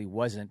actually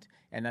wasn't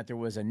and that there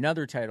was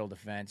another title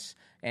defense.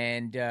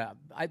 And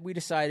we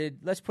decided,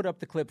 let's put up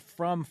the clip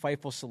from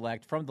Fightful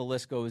Select, from The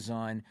List Goes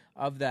On,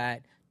 of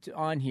that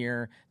on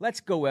here. Let's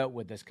go out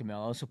with this,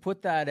 Camilo. So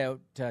put that out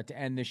to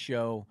end the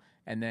show,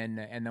 and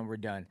then we're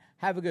done.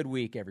 Have a good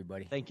week,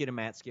 everybody. Thank you to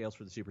Matt Scales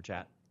for the super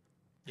chat.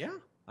 Yeah,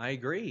 I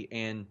agree.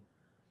 And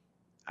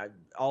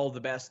all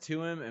the best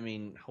to him. I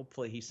mean,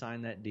 hopefully he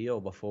signed that deal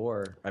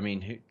before. I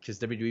mean, because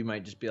WWE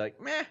might just be like,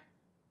 meh,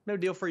 no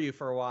deal for you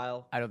for a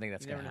while. I don't think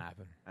that's going to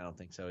happen. I don't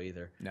think so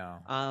either. No.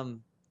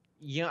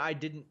 I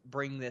didn't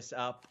bring this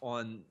up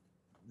on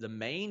the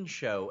main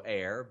show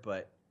air,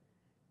 but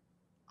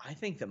I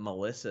think that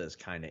Melissa is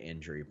kind of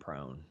injury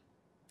prone.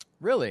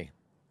 Really?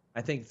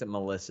 I think that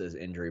Melissa is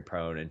injury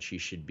prone and she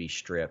should be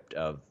stripped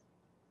of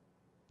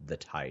the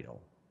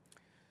title.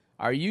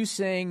 Are you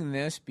saying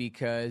this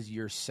because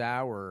you're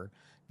sour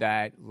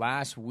that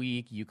last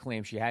week you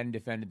claimed she hadn't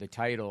defended the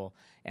title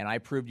and I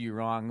proved you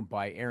wrong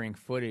by airing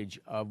footage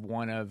of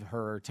one of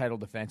her title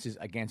defenses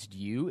against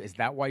you? Is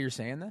that why you're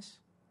saying this?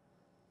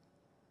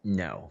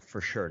 No,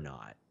 for sure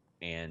not.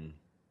 And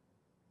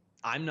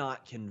I'm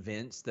not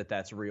convinced that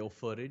that's real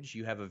footage.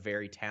 You have a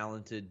very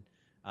talented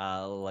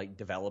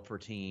developer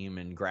team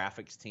and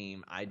graphics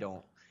team. I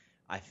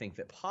think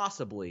that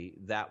possibly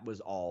that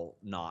was all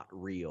not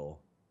real.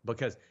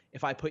 Because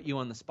if I put you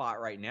on the spot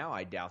right now,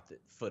 I doubt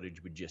that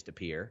footage would just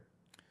appear.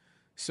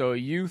 So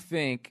you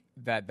think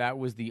that that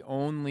was the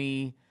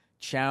only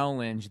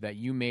challenge that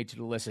you made to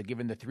Alyssa,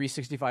 given the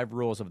 365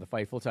 rules of the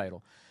Fightful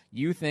title?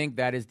 You think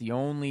that is the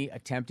only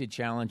attempted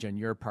challenge on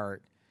your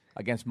part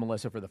against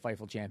Melissa for the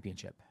Fightful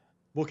Championship?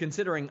 Well,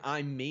 considering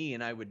I'm me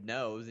and I would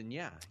know, then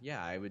yeah,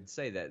 I would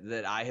say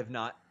that I have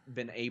not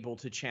been able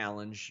to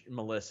challenge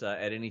Melissa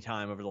at any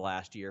time over the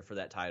last year for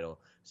that title,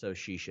 so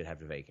she should have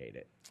to vacate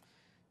it.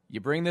 You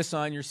bring this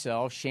on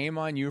yourself. Shame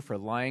on you for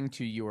lying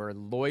to your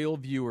loyal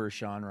viewer,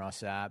 Sean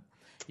Ross Sapp.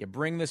 You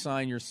bring this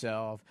on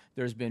yourself.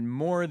 There's been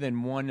more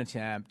than one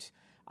attempt.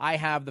 I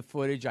have the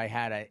footage. I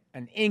had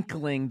an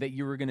inkling that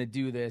you were going to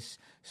do this,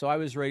 so I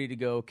was ready to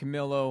go.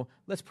 Camilo,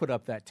 let's put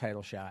up that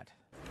title shot.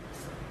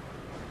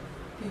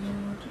 Fuck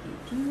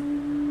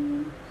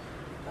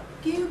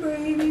you,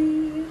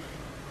 baby.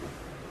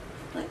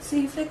 Let's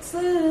see, fix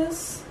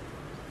this.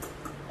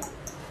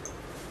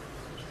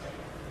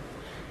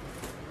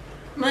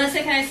 Melissa,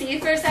 can I see you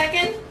for a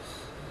second?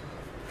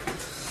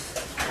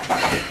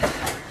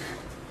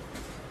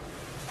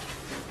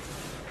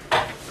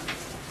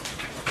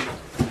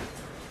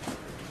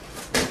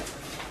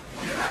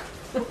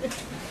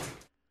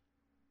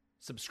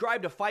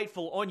 Subscribe to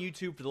Fightful on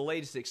YouTube for the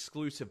latest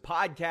exclusive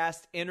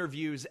podcasts,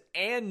 interviews,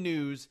 and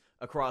news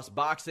across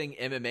boxing,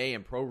 MMA,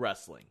 and pro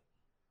wrestling.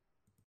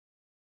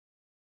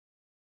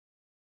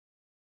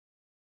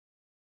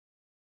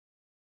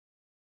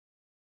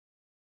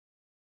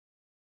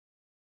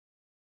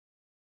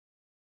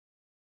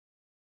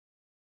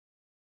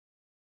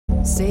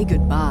 Say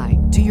goodbye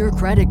to your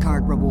credit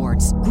card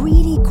rewards.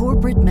 Greedy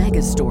corporate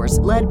mega stores,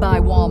 led by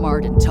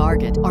Walmart and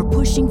Target, are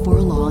pushing for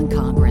a law in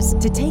Congress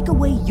to take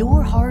away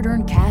your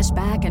hard-earned cash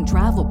back and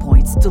travel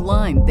points to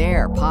line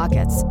their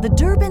pockets. The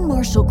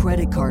Durbin-Marshall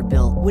credit card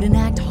bill would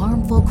enact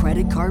harmful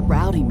credit card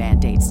routing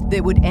mandates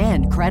that would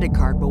end credit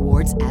card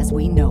rewards as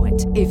we know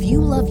it. If you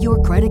love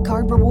your credit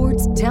card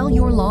rewards, tell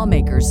your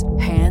lawmakers,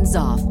 hands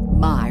off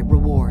my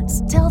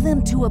rewards. Tell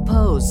them to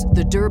oppose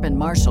the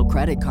Durbin-Marshall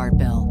credit card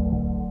bill.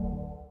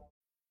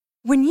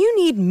 When you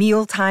need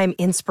mealtime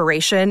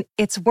inspiration,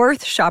 it's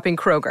worth shopping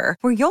Kroger,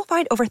 where you'll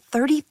find over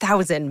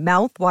 30,000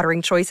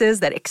 mouth-watering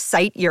choices that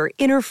excite your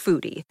inner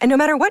foodie. And no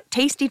matter what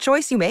tasty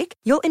choice you make,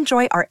 you'll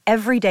enjoy our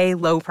everyday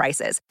low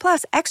prices,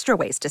 plus extra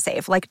ways to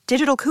save, like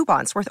digital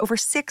coupons worth over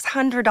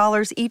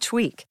 $600 each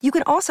week. You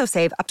can also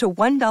save up to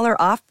 $1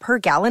 off per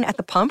gallon at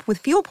the pump with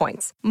fuel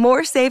points.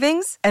 More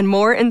savings and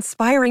more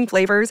inspiring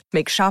flavors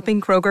make shopping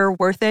Kroger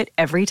worth it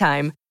every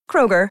time.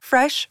 Kroger,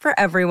 fresh for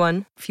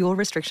everyone. Fuel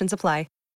restrictions apply.